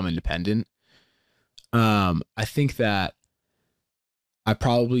started to become independent. I think that I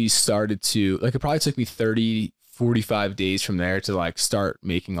probably started to like, it probably took me 30, 45 days from there to like start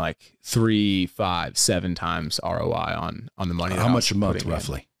making like 3, 5, 7 times ROI on the money. How much a month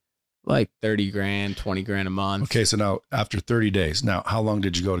roughly? Like 30 grand, 20 grand a month. Okay. So now after 30 days, now how long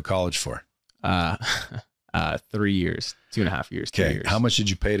did you go to college for? 3 years, 2.5 years. Okay. 3 years. How much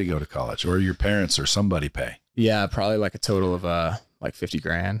did you pay to go to college, or your parents or somebody pay? Yeah, probably like a total of like 50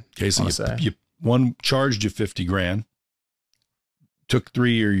 grand. Okay. So one charged you 50 grand, took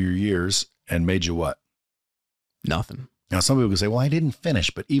 3 years and made you what? Nothing. Now, some people can say, well, I didn't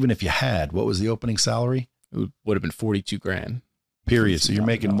finish, but even if you had, what was the opening salary? It would have been 42 grand. Period. So you're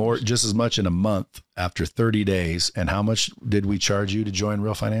making more, just as much in a month after 30 days. And how much did we charge you to join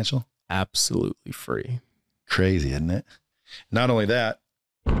Real Financial? Absolutely free. Crazy, isn't it? Not only that,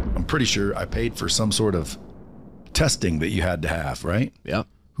 I'm pretty sure I paid for some sort of testing that you had to have, right? Yep.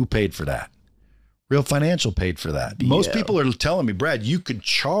 Who paid for that? Real Financial paid for that. BL. Most people are telling me, Brad, you could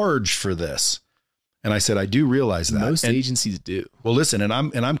charge for this. And I said, I do realize that. Most agencies do. Well, listen, and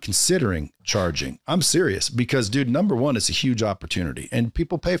I'm considering charging. I'm serious because, dude, number one, it's a huge opportunity and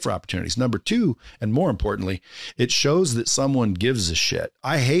people pay for opportunities. Number two, and more importantly, it shows that someone gives a shit.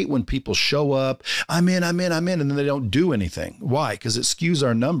 I hate when people show up, I'm in, and then they don't do anything. Why? Because it skews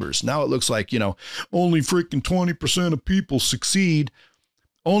our numbers. Now it looks like, only freaking 20% of people succeed.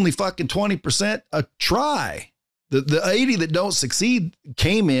 Only fucking 20% try. The 80 that don't succeed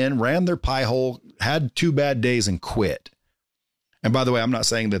came in, ran their pie hole, had 2 bad days and quit. And by the way, I'm not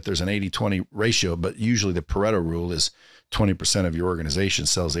saying that there's an 80-20 ratio, but usually the Pareto rule is 20% of your organization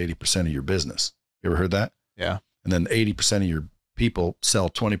sells 80% of your business. You ever heard that? Yeah. And then 80% of your people sell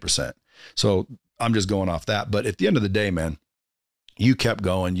 20%. So I'm just going off that. But at the end of the day, man, you kept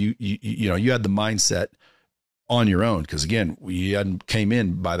going. You had the mindset on your own. Cause again, you hadn't came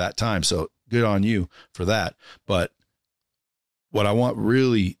in by that time. So good on you for that. But what I want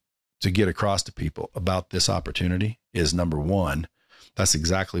really to get across to people about this opportunity is, number one, that's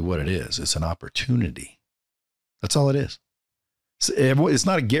exactly what it is. It's an opportunity. That's all it is. It's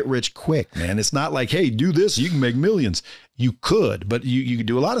not a get rich quick, man. It's not like, hey, do this, you can make millions. You could, but you could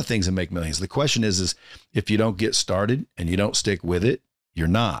do a lot of things and make millions. The question is if you don't get started and you don't stick with it, you're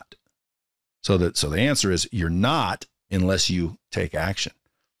not. So the answer is you're not unless you take action.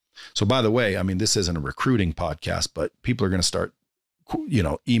 So by the way, I mean, this isn't a recruiting podcast, but people are going to start,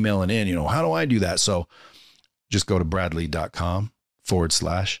 emailing in, how do I do that? So just go to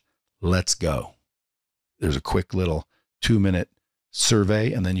bradlee.com/let's go. There's a quick little 2-minute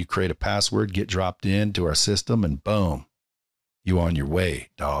survey, and then you create a password, get dropped into our system, and boom, you on your way,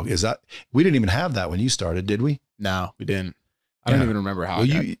 dog. We didn't even have that when you started, did we? No, we didn't. I don't even remember how.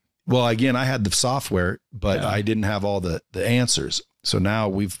 Well, again, I had the software, but I didn't have all the answers. So now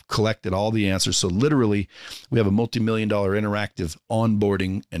we've collected all the answers. So literally we have a multi-million-dollar interactive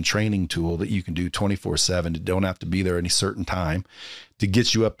onboarding and training tool that you can do 24/7. You don't have to be there any certain time to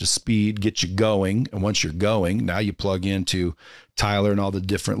get you up to speed, get you going. And once you're going, now you plug into Tyler and all the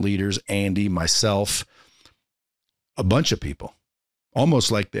different leaders, Andy, myself, a bunch of people,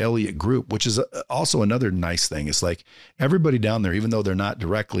 almost like the Elliott Group, which is also another nice thing. It's like everybody down there, even though they're not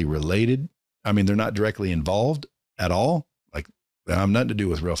directly related, they're not directly involved at all. Like, they have nothing to do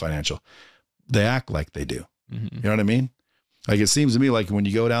with Real Financial. They act like they do. Mm-hmm. You know what I mean? Like, it seems to me like when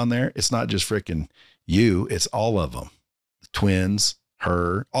you go down there, it's not just freaking you, it's all of them. The twins,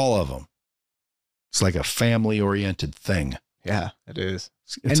 her, all of them. It's like a family oriented thing. Yeah, it is.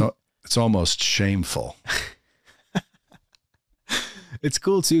 It's almost shameful. It's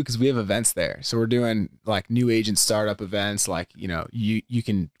cool too, because we have events there. So we're doing like new agent startup events. Like, you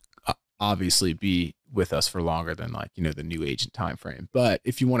can obviously be with us for longer than the new agent time frame. But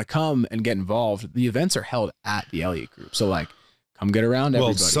if you want to come and get involved, the events are held at the Elliott Group. So come get around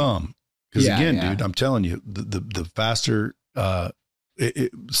everybody. Well, some. Because dude, I'm telling you, the faster some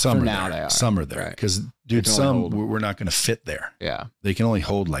are there. Because dude, some we're not going to fit there. Yeah. They can only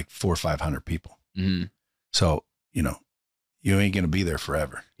hold like 400 or 500 people. Mm-hmm. So, you ain't going to be there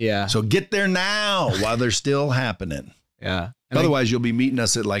forever. Yeah. So get there now while they're still happening. Yeah. And otherwise, you'll be meeting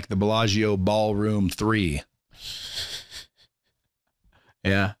us at like the Bellagio Ballroom 3.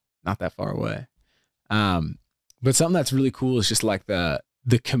 Yeah. Not that far away. But something that's really cool is just like the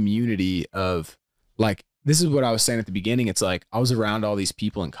community of like, this is what I was saying at the beginning. It's like, I was around all these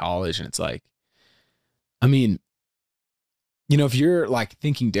people in college and it's like, if you're like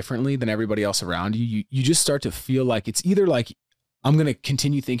thinking differently than everybody else around you, you just start to feel like it's either like, I'm going to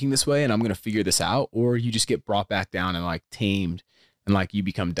continue thinking this way and I'm going to figure this out, or you just get brought back down and like tamed and like you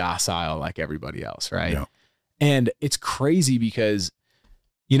become docile like everybody else. Right. Yeah. And it's crazy because,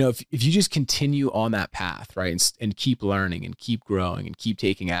 if you just continue on that path, right. And keep learning and keep growing and keep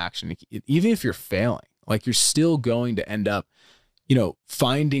taking action, even if you're failing, like you're still going to end up,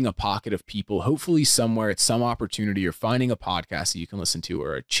 finding a pocket of people, hopefully somewhere at some opportunity, or finding a podcast that you can listen to,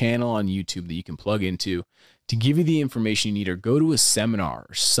 or a channel on YouTube that you can plug into to give you the information you need, or go to a seminar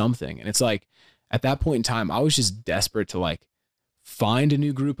or something. And it's like, at that point in time, I was just desperate to like find a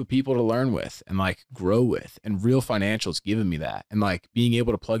new group of people to learn with and like grow with. And Real Financial's given me that. And like being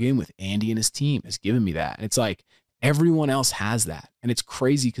able to plug in with Andy and his team has given me that. And it's like everyone else has that. And it's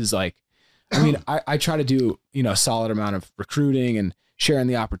crazy because like, I mean, I try to do, you know, a solid amount of recruiting and sharing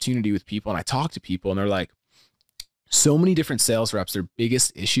the opportunity with people. And I talk to people and they're like, so many different sales reps, their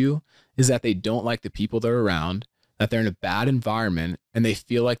biggest issue is that they don't like the people they're around, that they're in a bad environment, and they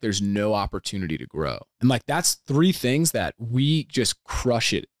feel like there's no opportunity to grow. And like, that's 3 things that we just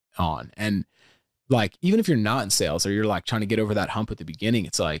crush it on. And like, even if you're not in sales or you're like trying to get over that hump at the beginning,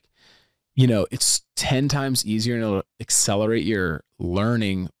 it's like, you know, it's 10 times easier to accelerate your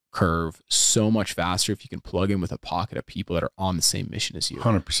learning curve so much faster if you can plug in with a pocket of people that are on the same mission as you.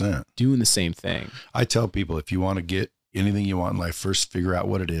 100%. Doing the same thing. I tell people, if you want to get anything you want in life, first figure out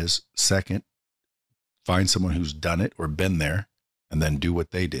what it is. Second, find someone who's done it or been there, and then do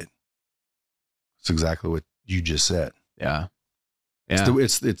what they did. It's exactly what you just said. Yeah. Yeah.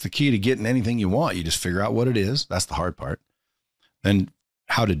 It's the key to getting anything you want. You just figure out what it is. That's the hard part. Then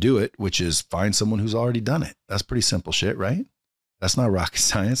how to do it, which is find someone who's already done it. That's pretty simple shit, right? That's not rocket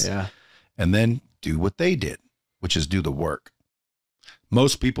science. Yeah. And then do what they did, which is do the work.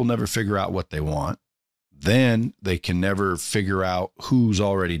 Most people never figure out what they want. Then they can never figure out who's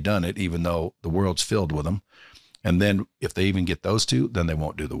already done it, even though the world's filled with them. And then if they even get those 2, then they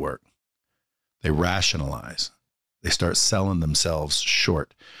won't do the work. They rationalize. They start selling themselves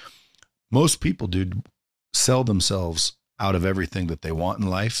short. Most people, dude, sell themselves out of everything that they want in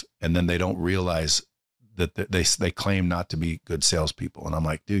life. And then they don't realize that they claim not to be good salespeople. And I'm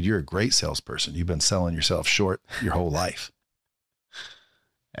like, dude, you're a great salesperson. You've been selling yourself short your whole life.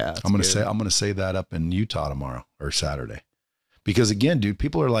 Yeah, I'm going to say that up in Utah tomorrow or Saturday, because again, dude,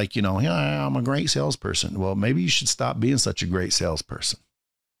 people are like, you know, yeah, I'm a great salesperson. Well, maybe you should stop being such a great salesperson.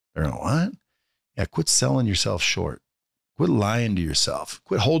 They're like, what? Yeah. Quit selling yourself short. Quit lying to yourself.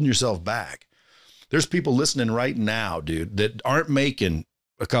 Quit holding yourself back. There's people listening right now, dude, that aren't making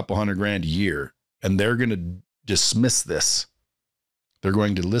a couple $100,000 a year, and they're going to dismiss this. They're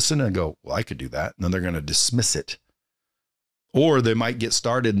going to listen and go, well, I could do that. And then they're going to dismiss it. Or they might get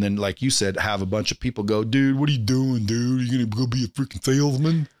started and then, like you said, have a bunch of people go, dude, what are you doing, dude? Are you going to go be a freaking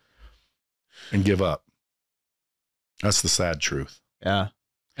salesman? And give up. That's the sad truth. Yeah.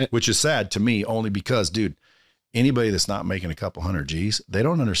 Which is sad to me only because, dude, anybody that's not making a couple hundred G's, they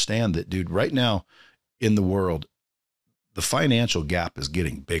don't understand that, dude, right now in the world, the financial gap is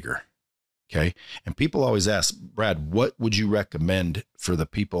getting bigger. Okay. And people always ask, Brad, what would you recommend for the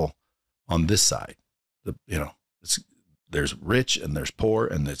people on this side? There's rich and there's poor,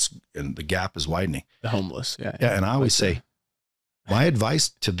 and the gap is widening. The homeless. Yeah. Yeah. And I always say, my advice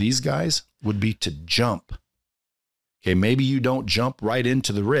to these guys would be to jump. Okay. Maybe you don't jump right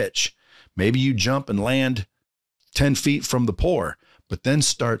into the rich. Maybe you jump and land 10 feet from the poor, but then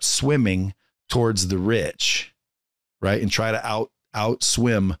start swimming towards the rich, right? And try to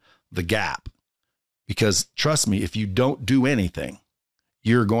outswim the gap. Because trust me, if you don't do anything,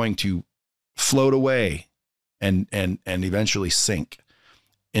 you're going to float away and eventually sink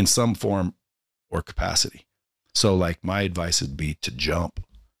in some form or capacity. So like my advice would be to jump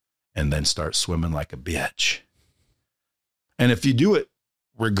and then start swimming like a bitch. And if you do it,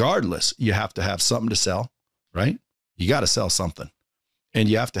 regardless, you have to have something to sell, right? You got to sell something, and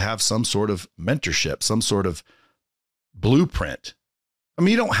you have to have some sort of mentorship, some sort of blueprint. I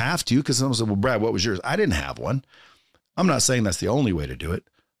mean, you don't have to, because someone said, well, Brad, what was yours? I didn't have one. I'm not saying that's the only way to do it,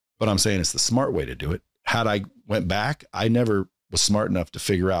 but I'm saying it's the smart way to do it. Had I went back, I never was smart enough to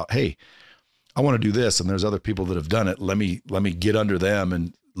figure out, hey, I want to do this, and there's other people that have done it. Let me get under them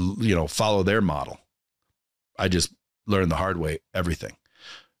and, you know, follow their model. I just learned the hard way, everything.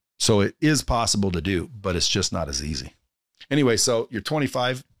 So it is possible to do, but it's just not as easy. Anyway, so you're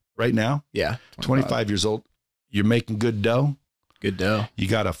 25 right now. Yeah. 25 years old. You're making good dough. Good dough. You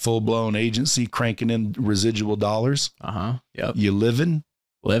got a full-blown agency cranking in residual dollars. Uh-huh. Yep. You living,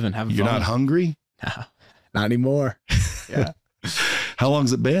 having you're fun. Not hungry. No, not anymore. Yeah. How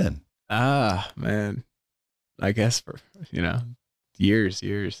long's it been? Man, I guess for,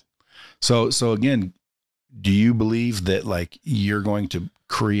 years. So again, do you believe that like you're going to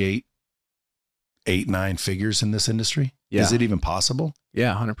create 8-9 figures in this industry? Yeah. Is it even possible?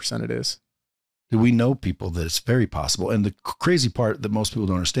 Yeah, 100% it is. Do we know people that it's very possible? And the crazy part that most people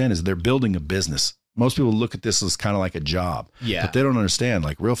don't understand is they're building a business. Most people look at this as kind of like a job, Yeah. but they don't understand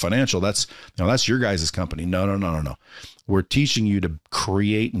like Real Financial. That's your guys' company. No. We're teaching you to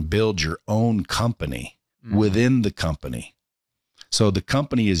create and build your own company within the company. So the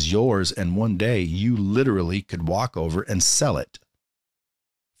company is yours. And one day you literally could walk over and sell it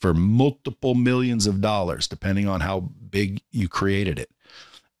for multiple millions of dollars, depending on how big you created it.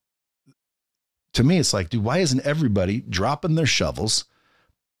 To me, it's like, dude, why isn't everybody dropping their shovels,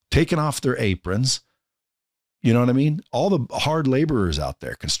 taking off their aprons? You know what I mean? All the hard laborers out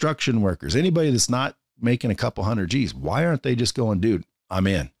there, construction workers, anybody that's not making a couple hundred G's, why aren't they just going, dude, I'm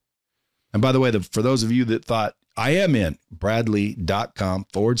in? And by the way, for those of you that thought I am in,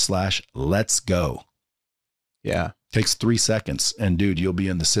 bradley.com/let's go. Yeah. Takes 3 seconds and dude, you'll be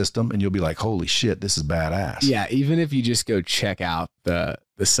in the system and you'll be like, holy shit, this is badass. Yeah. Even if you just go check out the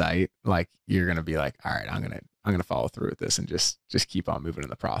site, like you're going to be like, all right, I'm going to follow through with this and just keep on moving in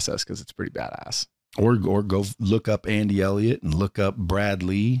the process. Cause it's pretty badass. Or go look up Andy Elliott and look up Brad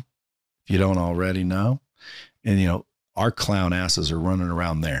Lee if you don't already know. And, you know, our clown asses are running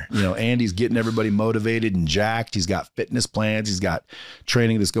around there. You know, Andy's getting everybody motivated and jacked. He's got fitness plans. He's got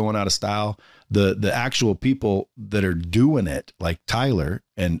training that's going out of style. The actual people that are doing it, like Tyler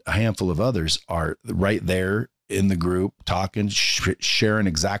and a handful of others, are right there in the group talking, sharing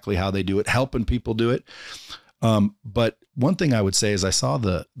exactly how they do it, helping people do it. But one thing I would say is I saw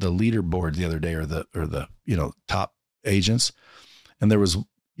the leaderboard the other day, or the, you know, top agents. And there was,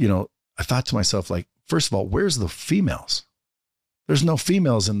 you know, I thought to myself, like, first of all, where's the females? There's no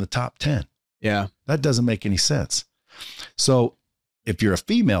females in the top 10. Yeah. That doesn't make any sense. So if you're a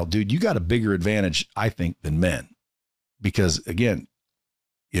female, dude, you got a bigger advantage, I think, than men, because again,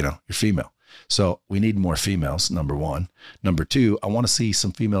 you know, you're female. So we need more females. Number one. Number two, I want to see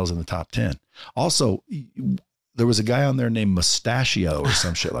some females in the top 10. Also, there was a guy on there named Mustachio or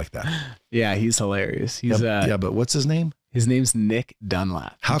some shit like that. Yeah. He's hilarious. He's yeah, but what's his name? His name's Nick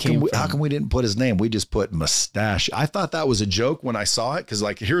Dunlap. How come we didn't put his name? We just put Mustache. I thought that was a joke when I saw it, because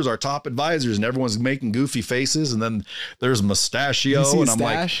like, here's our top advisors and everyone's making goofy faces, and then there's Mustachio, and I'm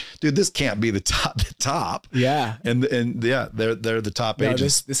like, dude, this can't be the top. Yeah. And yeah, they're the top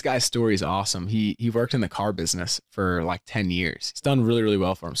agents. This guy's story is awesome. He worked in the car business for like 10 years. He's done really, really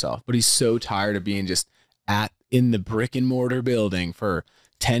well for himself, but he's so tired of being just in the brick and mortar building for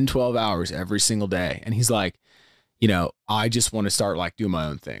 10, 12 hours every single day. And he's like, you know, I just want to start like doing my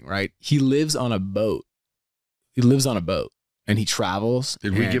own thing, right? He lives on a boat. And he travels.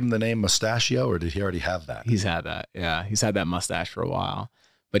 Did we give him the name Mustachio, or did he already have that? He's had that. Yeah. He's had that mustache for a while,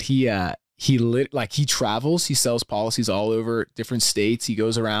 but he travels, he sells policies all over different states. He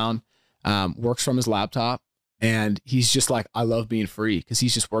goes around, works from his laptop, and he's just like, I love being free, because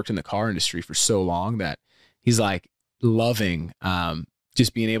he's just worked in the car industry for so long that he's like loving,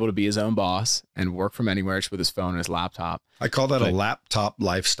 just being able to be his own boss and work from anywhere, just with his phone and his laptop. I call that a laptop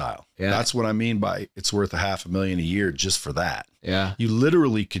lifestyle. Yeah. That's what I mean by it's worth $500,000 a year just for that. Yeah. You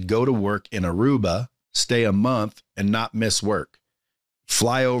literally could go to work in Aruba, stay a month and not miss work.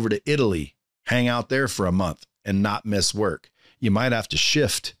 Fly over to Italy, hang out there for a month and not miss work. You might have to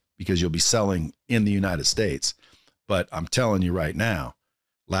shift because you'll be selling in the United States. But I'm telling you right now,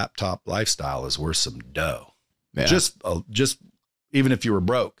 laptop lifestyle is worth some dough. Yeah. Just even if you were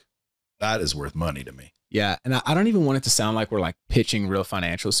broke, that is worth money to me. Yeah. And I don't even want it to sound like we're like pitching real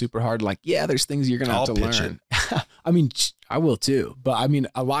financial super hard. Like, yeah, there's things you're going to have to learn. I mean, I will too. But I mean,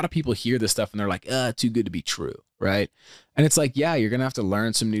 a lot of people hear this stuff and they're like, too good to be true. Right. And it's like, yeah, you're going to have to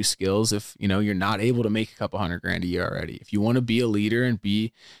learn some new skills if, you know, you're not able to make a couple $100,000 a year already. If you want to be a leader and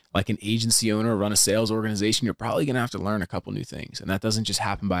be like an agency owner, run a sales organization, you're probably going to have to learn a couple new things. And that doesn't just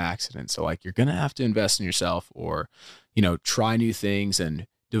happen by accident. So like, you're going to have to invest in yourself, or, you know, try new things and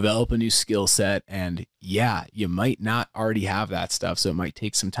develop a new skill set. And yeah, you might not already have that stuff, so it might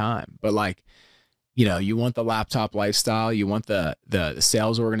take some time. But like, you know, you want the laptop lifestyle, you want the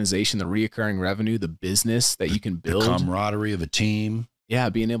sales organization, the reoccurring revenue, the business that you can build, the camaraderie of a team. Yeah,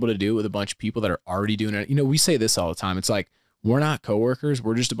 being able to do it with a bunch of people that are already doing it. You know, we say this all the time. It's like, we're not coworkers.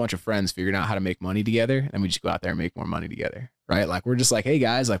 We're just a bunch of friends figuring out how to make money together. And we just go out there and make more money together. Right. Like, we're just like, hey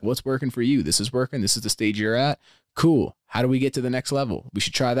guys, like, what's working for you? This is working. This is the stage you're at. Cool. How do we get to the next level? We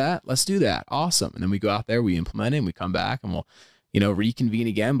should try that. Let's do that. Awesome. And then we go out there, we implement it, and we come back and we'll, you know, reconvene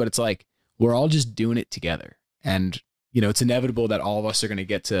again. But it's like, we're all just doing it together. And, you know, it's inevitable that all of us are going to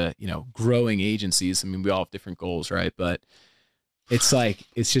get to, you know, growing agencies. I mean, we all have different goals, right? But it's like,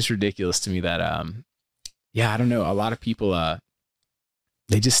 it's just ridiculous to me that, yeah, I don't know. A lot of people,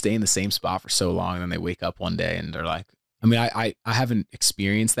 they just stay in the same spot for so long, and then they wake up one day and they're like, I mean, I haven't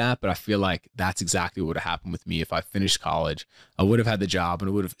experienced that, but I feel like that's exactly what would have happened with me. If I finished college, I would have had the job and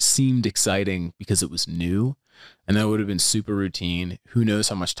it would have seemed exciting because it was new, and then it would have been super routine. Who knows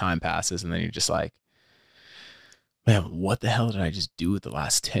how much time passes. And then you're just like, man, what the hell did I just do with the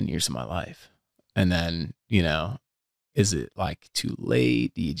last 10 years of my life? And then, you know, is it like too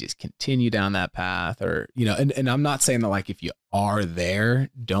late? Do you just continue down that path? Or, you know, and I'm not saying that like if you are there,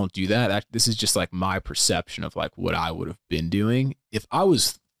 don't do that. This is just like my perception of like what I would have been doing. If I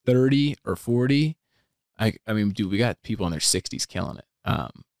was 30 or 40, I mean, dude, we got people in their 60s killing it.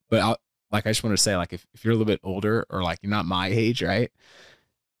 But I just want to say, like, if you're a little bit older or like you're not my age, right?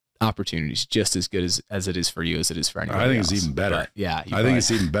 Opportunities just as good as it is for you as it is for anybody I think else. it's even better. But yeah, I think it's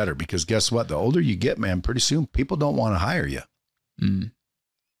even better because guess what? The older you get, man, pretty soon people don't want to hire you. Mm.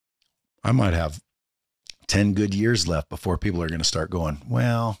 I might have 10 good years left before people are going to start going,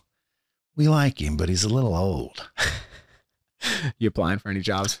 well, we like him, but he's a little old. You applying for any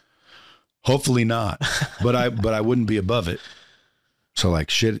jobs? Hopefully not, but I wouldn't be above it. So like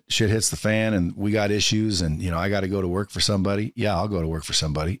shit hits the fan and we got issues and, you know, I got to go to work for somebody. Yeah, I'll go to work for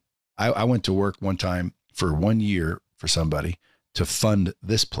somebody. I went to work one time for 1 year for somebody to fund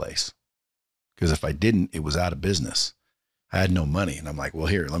this place. Because if I didn't, it was out of business. I had no money. And I'm like, well,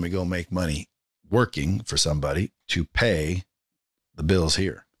 here, let me go make money working for somebody to pay the bills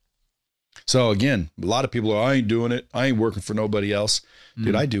here. So again, a lot of people are, I ain't doing it. I ain't working for nobody else.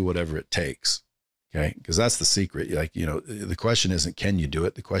 Dude, I do whatever it takes. Okay. Because that's the secret. Like, you know, the question isn't, can you do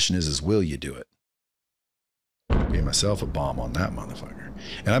it? The question is will you do it? Gave myself a bomb on that motherfucker.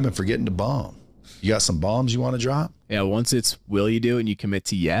 And I've been forgetting to bomb. You got some bombs you want to drop? Yeah. Once it's will you do it and you commit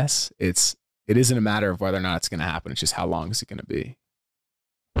to yes, it isn't a matter of whether or not it's going to happen. It's just how long is it going to be?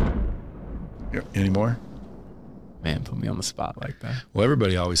 Any more? Man, put me on the spot like that. Well,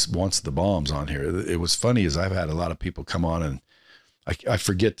 everybody always wants the bombs on here. It was funny is I've had a lot of people come on and I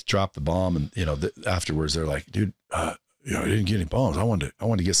forget to drop the bomb. And, you know, afterwards they're like, dude, you know, I didn't get any bombs. I wanted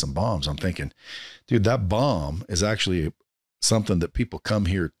to get some bombs. I'm thinking, dude, that bomb is actually something that people come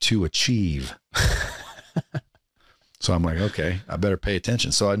here to achieve. So I'm like, okay, I better pay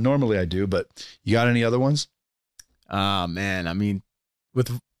attention. So normally I do, but you got any other ones? Man, I mean,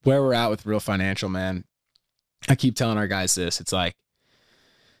 with where we're at with Real Financial, man, I keep telling our guys this. It's like,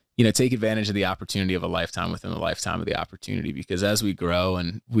 you know, take advantage of the opportunity of a lifetime within the lifetime of the opportunity, because as we grow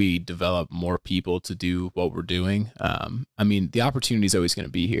and we develop more people to do what we're doing, I mean, the opportunity is always going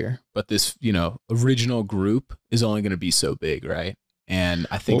to be here, but this, you know, original group is only going to be so big, right? And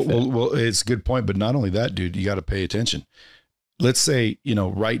I think well, it's a good point, but not only that, dude, you got to pay attention. Let's say, you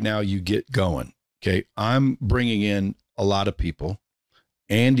know, right now you get going. Okay. I'm bringing in a lot of people.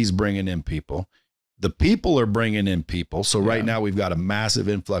 Andy's bringing in people. The people are bringing in people. So right now we've got a massive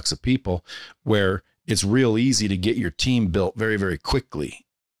influx of people where it's real easy to get your team built very, very quickly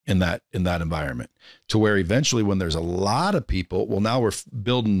in that environment, to where eventually when there's a lot of people, well, now we're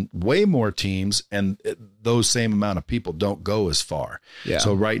building way more teams and those same amount of people don't go as far. Yeah.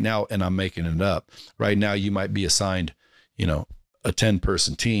 So right now, and I'm making it up, right now you might be assigned, you know, a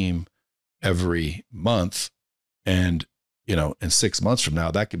 10-person team every month. And, you know, in 6 months from now,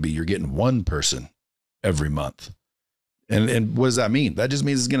 that could be, you're getting one person every month. And what does that mean? That just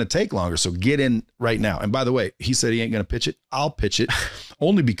means it's going to take longer. So get in right now. And by the way, he said he ain't going to pitch it. I'll pitch it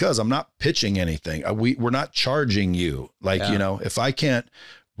only because I'm not pitching anything. We're not charging you. Like, you know, if I can't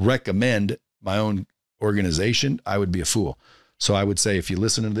recommend my own organization, I would be a fool. So I would say, if you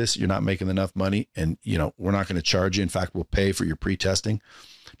listen to this, you're not making enough money and, you know, we're not going to charge you. In fact, we'll pay for your pre-testing.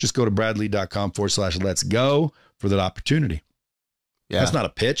 Just go to bradley.com/let's go for that opportunity. Yeah. That's not a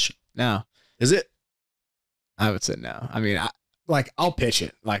pitch. No. Is it? I would say no. I mean, I'll pitch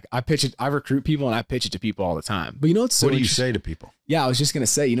it. Like I pitch it. I recruit people and I pitch it to people all the time. But you know what's so what do you say to people? Yeah, I was just going to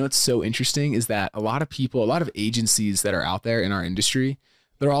say, you know what's so interesting is that a lot of people, a lot of agencies that are out there in our industry,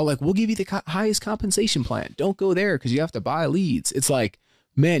 they're all like, we'll give you the highest compensation plan. Don't go there because you have to buy leads. It's like,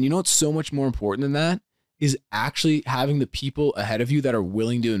 man, you know what's so much more important than that is actually having the people ahead of you that are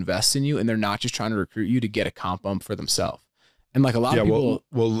willing to invest in you, and they're not just trying to recruit you to get a comp bump for themselves. And like a lot of people.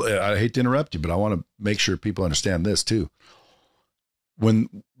 Well, I hate to interrupt you, but I want to make sure people understand this too. When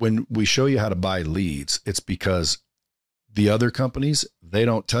we show you how to buy leads, it's because the other companies, they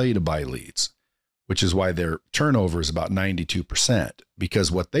don't tell you to buy leads, which is why their turnover is about 92%.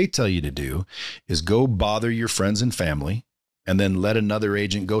 Because what they tell you to do is go bother your friends and family and then let another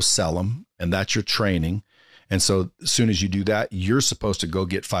agent go sell them. And that's your training. And so as soon as you do that, you're supposed to go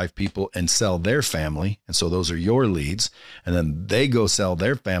get 5 people and sell their family. And so those are your leads. And then they go sell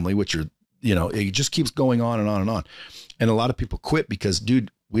their family, which are, you know, it just keeps going on and on and on. And a lot of people quit because,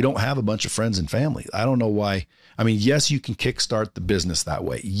 dude, we don't have a bunch of friends and family. I don't know why. I mean, yes, you can kickstart the business that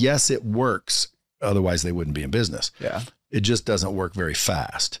way. Yes, it works. Otherwise they wouldn't be in business. Yeah. It just doesn't work very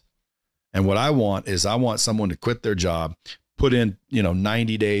fast. And what I want is I want someone to quit their job, put in, you know,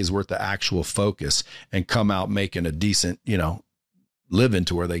 90 days worth of actual focus and come out making a decent, you know, living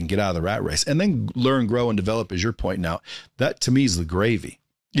to where they can get out of the rat race and then learn, grow, and develop, as you're pointing out. That to me is the gravy,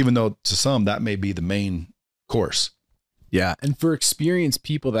 even though to some that may be the main course. Yeah. And for experienced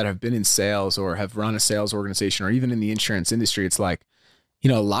people that have been in sales or have run a sales organization or even in the insurance industry, it's like, you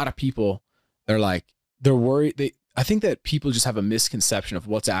know, a lot of people, they're worried. I think that people just have a misconception of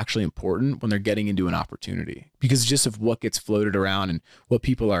what's actually important when they're getting into an opportunity because just of what gets floated around and what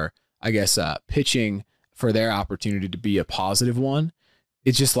people are, I guess, pitching for their opportunity to be a positive one.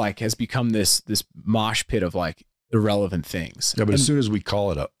 It just like has become this mosh pit of like irrelevant things. Yeah. But as soon as we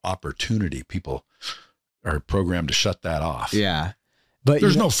call it an opportunity, people are programmed to shut that off. Yeah. But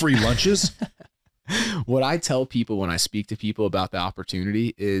there's no free lunches. What I tell people when I speak to people about the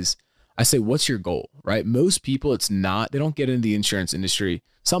opportunity is I say, what's your goal, right? Most people, they don't get into the insurance industry.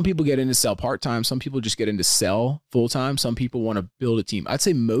 Some people get into sell part-time. Some people just get into sell full-time. Some people want to build a team. I'd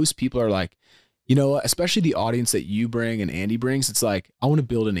say most people are like, you know, especially the audience that you bring and Andy brings, it's like, I want to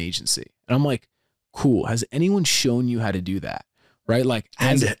build an agency. And I'm like, cool. Has anyone shown you how to do that? Right? Like,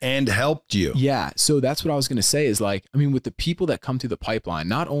 and helped you. Yeah. So that's what I was going to say is like, I mean, with the people that come through the pipeline,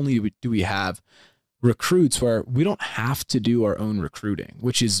 not only do we have recruits where we don't have to do our own recruiting,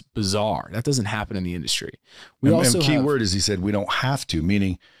 which is bizarre. That doesn't happen in the industry. And key word is he said, we don't have to,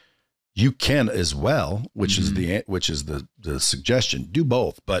 meaning you can as well, which is the suggestion. Do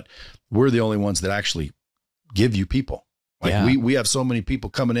both, but we're the only ones that actually give you people. Like we have so many people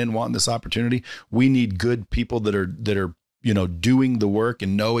coming in wanting this opportunity. We need good people that are, you know, doing the work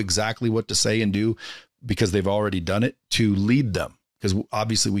and know exactly what to say and do because they've already done it to lead them. Because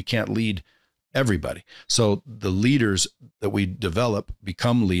obviously we can't lead everybody. So the leaders that we develop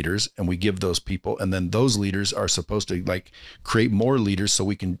become leaders and we give those people. And then those leaders are supposed to like create more leaders so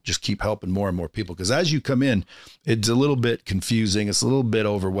we can just keep helping more and more people. Because as you come in, it's a little bit confusing. It's a little bit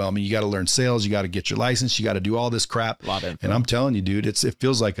overwhelming. You got to learn sales. You got to get your license. You got to do all this crap. And I'm telling you, dude, it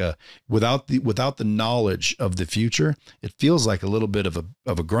feels like without the knowledge of the future, it feels like a little bit of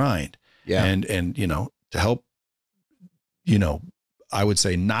a grind. Yeah. And, you know, to help, you know, I would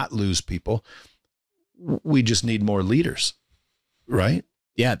say not lose people. We just need more leaders, right?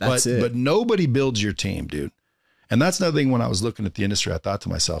 Yeah, that's it. But nobody builds your team, dude. And that's another thing when I was looking at the industry, I thought to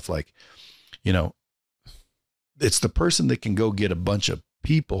myself, like, you know, it's the person that can go get a bunch of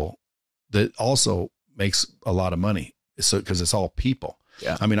people that also makes a lot of money. So, because it's all people.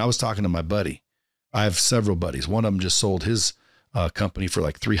 Yeah. I mean, I was talking to my buddy. I have several buddies. One of them just sold his company for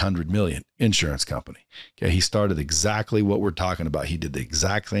like 300 million, insurance company. Okay. He started exactly what we're talking about. He did the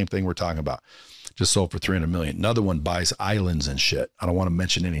exact same thing we're talking about. Just sold for 300 million. Another one buys islands and shit. I don't want to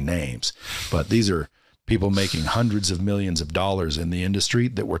mention any names, but these are people making hundreds of millions of dollars in the industry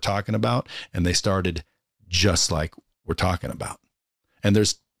that we're talking about. And they started just like we're talking about. And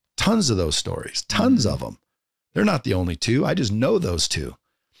there's tons of those stories, tons of them. They're not the only two. I just know those two.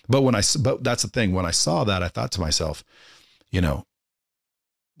 But that's the thing. When I saw that, I thought to myself, you know,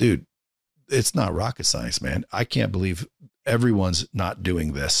 dude, it's not rocket science, man. I can't believe everyone's not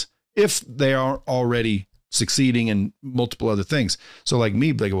doing this if they are already succeeding in multiple other things. So like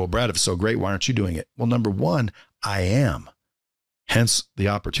me, they go, well, Brad, if it's so great, why aren't you doing it? Well, number one, I am, hence the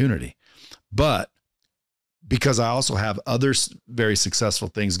opportunity. But because I also have other very successful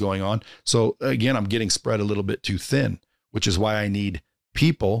things going on. So again, I'm getting spread a little bit too thin, which is why I need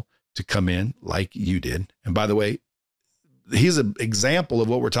people to come in like you did. And by the way, he's an example of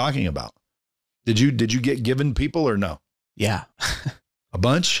what we're talking about. Did you get given people or no? Yeah. A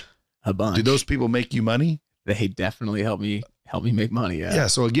bunch? A bunch. Do those people make you money? They definitely help me make money. Yeah. Yeah.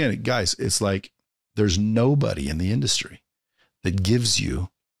 So again, guys, it's like there's nobody in the industry that gives you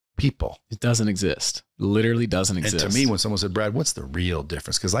people. It doesn't exist. Literally doesn't exist. And to me, when someone said, Brad, what's the real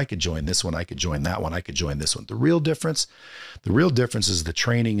difference? Because I could join this one, I could join that one, I could join this one. The real difference is the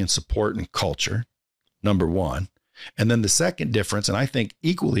training and support and culture, number one. And then the second difference, and I think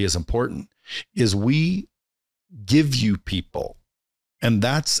equally as important, is we give you people. And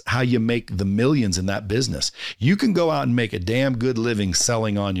that's how you make the millions in that business. You can go out and make a damn good living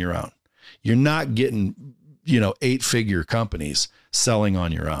selling on your own. You're not getting, 8-figure companies selling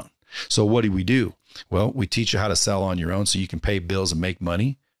on your own. So what do? Well, we teach you how to sell on your own so you can pay bills and make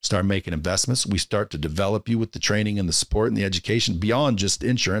money, start making investments. We start to develop you with the training and the support and the education beyond just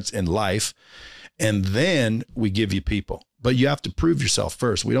insurance and life. And then we give you people, but you have to prove yourself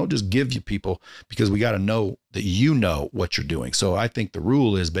first. We don't just give you people because we got to know that you know what you're doing. So I think the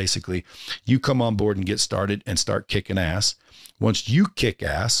rule is basically you come on board and get started and start kicking ass. Once you kick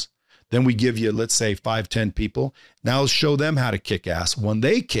ass, then we give you, let's say 5-10 people. Now show them how to kick ass. When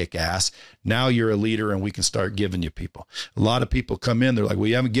they kick ass, now you're a leader and we can start giving you people. A lot of people come in, they're like, well,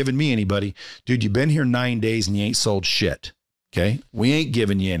 you haven't given me anybody. Dude, you've been here 9 days and you ain't sold shit. Okay. We ain't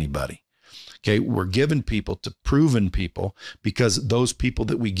giving you anybody. Okay. We're giving people to proven people, because those people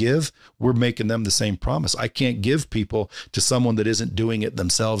that we give, we're making them the same promise. I can't give people to someone that isn't doing it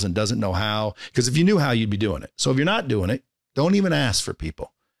themselves and doesn't know how, because if you knew how, you'd be doing it. So if you're not doing it, don't even ask for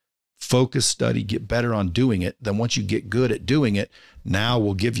people. Focus, study, get better on doing it. Then once you get good at doing it, now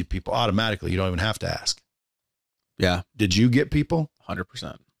we'll give you people automatically. You don't even have to ask. Yeah. Did you get people?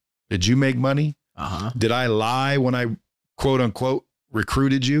 100%. Did you make money? Uh-huh. Did I lie when I quote unquote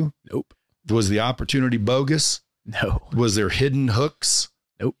recruited you? Nope. Was the opportunity bogus? No. Was there hidden hooks?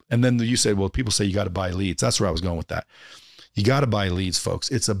 Nope. And then you said, well, people say you got to buy leads. That's where I was going with that. You got to buy leads, folks.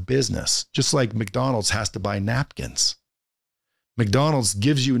 It's a business. Just like McDonald's has to buy napkins. McDonald's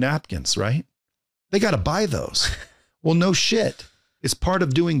gives you napkins, right? They got to buy those. Well, no shit. It's part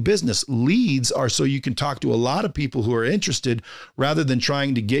of doing business. Leads are so you can talk to a lot of people who are interested, rather than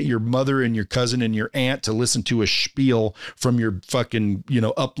trying to get your mother and your cousin and your aunt to listen to a spiel from your fucking,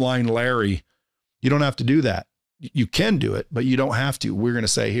 upline Larry. You don't have to do that. You can do it, but you don't have to. We're going to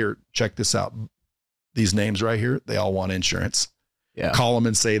say, here, check this out. These names right here, they all want insurance. Yeah. Call them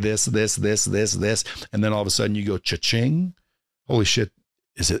and say this. And then all of a sudden you go cha-ching. Holy shit.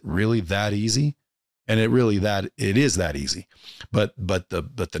 Is it really that easy? And it is that easy. But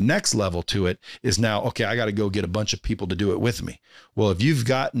the next level to it is now, okay, I got to go get a bunch of people to do it with me. Well, if you've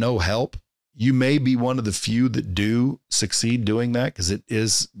got no help, you may be one of the few that do succeed doing that, because it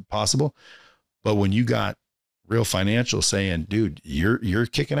is possible. But when you got Real Financial saying, dude, you're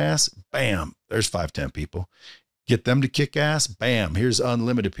kicking ass, bam, there's 5-10 people. Get them to kick ass, bam, here's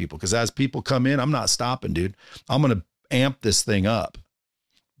unlimited people. Because as people come in, I'm not stopping, dude. I'm going to amp this thing up.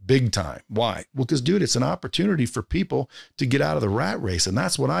 Big time. Why? Well, because, dude, it's an opportunity for people to get out of the rat race. And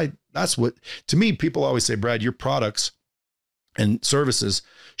that's what to me, people always say, Brad, your products and services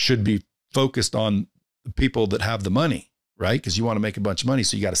should be focused on the people that have the money, right? Because you want to make a bunch of money.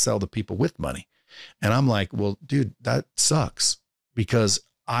 So you got to sell the people with money. And I'm like, well, dude, that sucks, because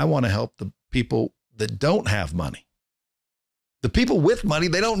I want to help the people that don't have money. The people with money,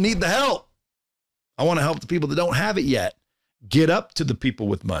 they don't need the help. I want to help the people that don't have it yet get up to the people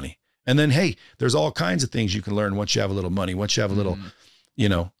with money. And then, hey, there's all kinds of things you can learn once you have a little money, once you have a little,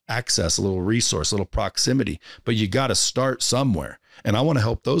 access, a little resource, a little proximity, but you got to start somewhere. And I want to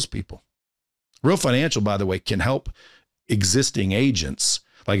help those people. Real Financial, by the way, can help existing agents.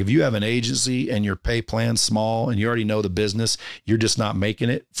 Like if you have an agency and your pay plan's small and you already know the business, you're just not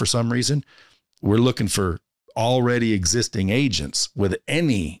making it for some reason. We're looking for already existing agents with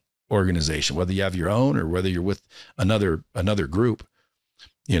any organization, whether you have your own or whether you're with another group.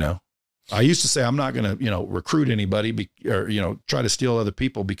 I used to say, I'm not going to, recruit anybody or try to steal other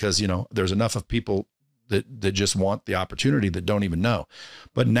people, because, there's enough of people that just want the opportunity that don't even know.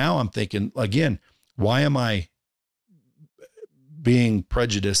 But now I'm thinking, again, why am I being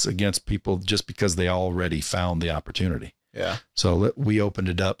prejudiced against people just because they already found the opportunity? Yeah. So we opened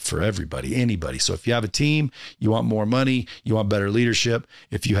it up for everybody, anybody. So if you have a team, you want more money, you want better leadership.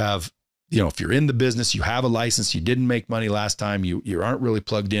 If you have, if you're in the business, you have a license, you didn't make money last time, you aren't really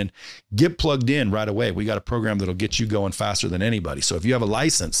plugged in, get plugged in right away. We got a program that'll get you going faster than anybody. So if you have a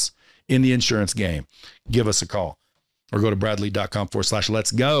license in the insurance game, give us a call or go to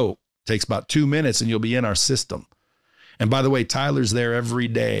bradley.com/let's go. It takes about 2 minutes and you'll be in our system. And by the way, Tyler's there every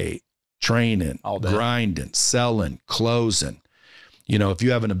day, training, grinding, selling, closing. If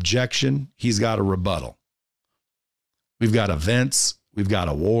you have an objection, he's got a rebuttal. We've got events, we've got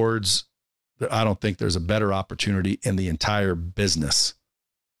awards. I don't think there's a better opportunity in the entire business.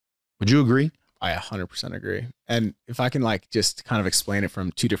 Would you agree? I 100% agree. And if I can just kind of explain it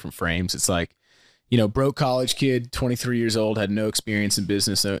from two different frames, it's like, broke college kid, 23 years old, had no experience in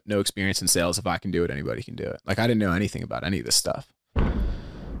business, no experience in sales. If I can do it, anybody can do it. I didn't know anything about any of this stuff.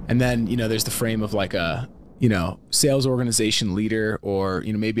 And then, there's the frame of a, sales organization leader, or,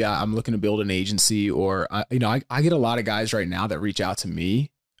 maybe I'm looking to build an agency, or, I get a lot of guys right now that reach out to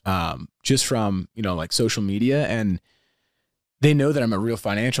me, just from, social media, and they know that I'm a Real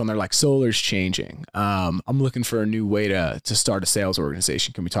Financial, and they're like, solar's changing. I'm looking for a new way to start a sales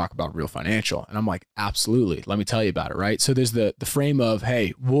organization. Can we talk about Real Financial? And I'm like, absolutely. Let me tell you about it. Right. So there's the frame of,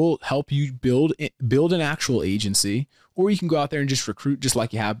 hey, we'll help you build an actual agency, or you can go out there and just recruit, just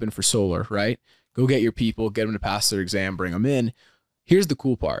like you have been for solar, right? Go get your people, get them to pass their exam, bring them in. Here's the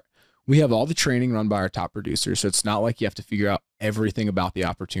cool part. We have all the training run by our top producers. So it's not like you have to figure out everything about the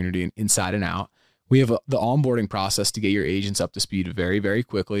opportunity inside and out. We have the onboarding process to get your agents up to speed very, very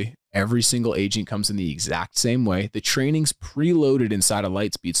quickly. Every single agent comes in the exact same way. The training's preloaded inside of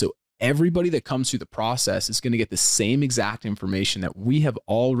Lightspeed. So everybody that comes through the process is going to get the same exact information that we have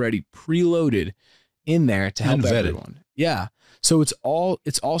already preloaded in there to help everyone. Yeah. So it's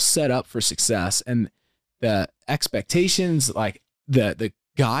all set up for success, and the expectations, like the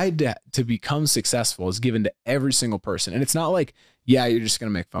guide to become successful is given to every single person. And it's not like, yeah, you're just going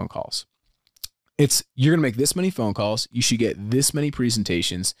to make phone calls. It's, you're going to make this many phone calls. You should get this many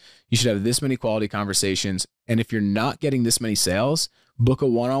presentations. You should have this many quality conversations. And if you're not getting this many sales, book a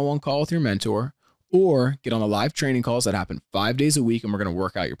one-on-one call with your mentor, or get on the live training calls that happen 5 days a week. And we're going to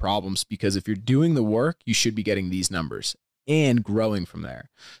work out your problems, because if you're doing the work, you should be getting these numbers and growing from there.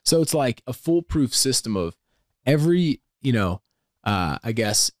 So it's like a foolproof system of every, I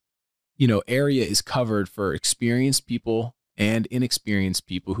guess, area is covered for experienced people and inexperienced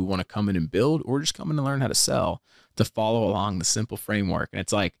people who want to come in and build, or just come in and learn how to sell, to follow along the simple framework. And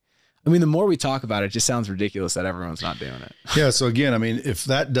it's like, I mean, the more we talk about it, it just sounds ridiculous that everyone's not doing it. Yeah. So again, I mean, if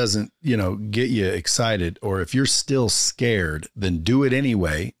that doesn't, get you excited, or if you're still scared, then do it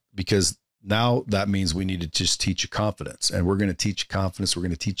anyway, because now that means we need to just teach you confidence, and we're going to teach you confidence. We're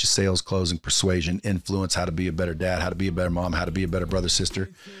going to teach you sales, closing, persuasion, influence, how to be a better dad, how to be a better mom, how to be a better brother, sister.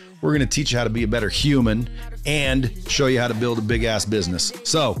 We're going to teach you how to be a better human, and show you how to build a big ass business.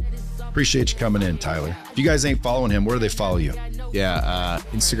 So appreciate you coming in, Tyler. If you guys ain't following him, where do they follow you? Yeah.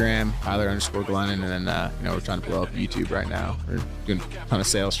 Instagram, Tyler_Glennon. And then, we're trying to blow up YouTube right now. We're doing a ton of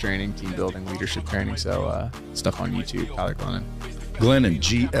sales training, team building, leadership training. So, stuff on YouTube, Tyler Glennon. Glennon,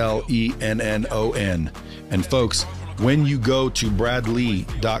 Glennon. And folks, when you go to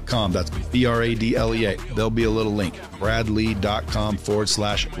bradlea.com, that's BRADLEA, there'll be a little link,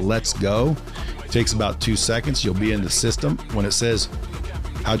 bradlea.com/let's go. It takes about 2 seconds. You'll be in the system. When it says,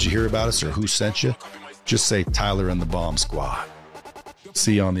 how'd you hear about us, or who sent you, just say Tyler and the Bomb Squad.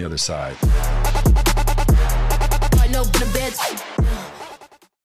 See you on the other side.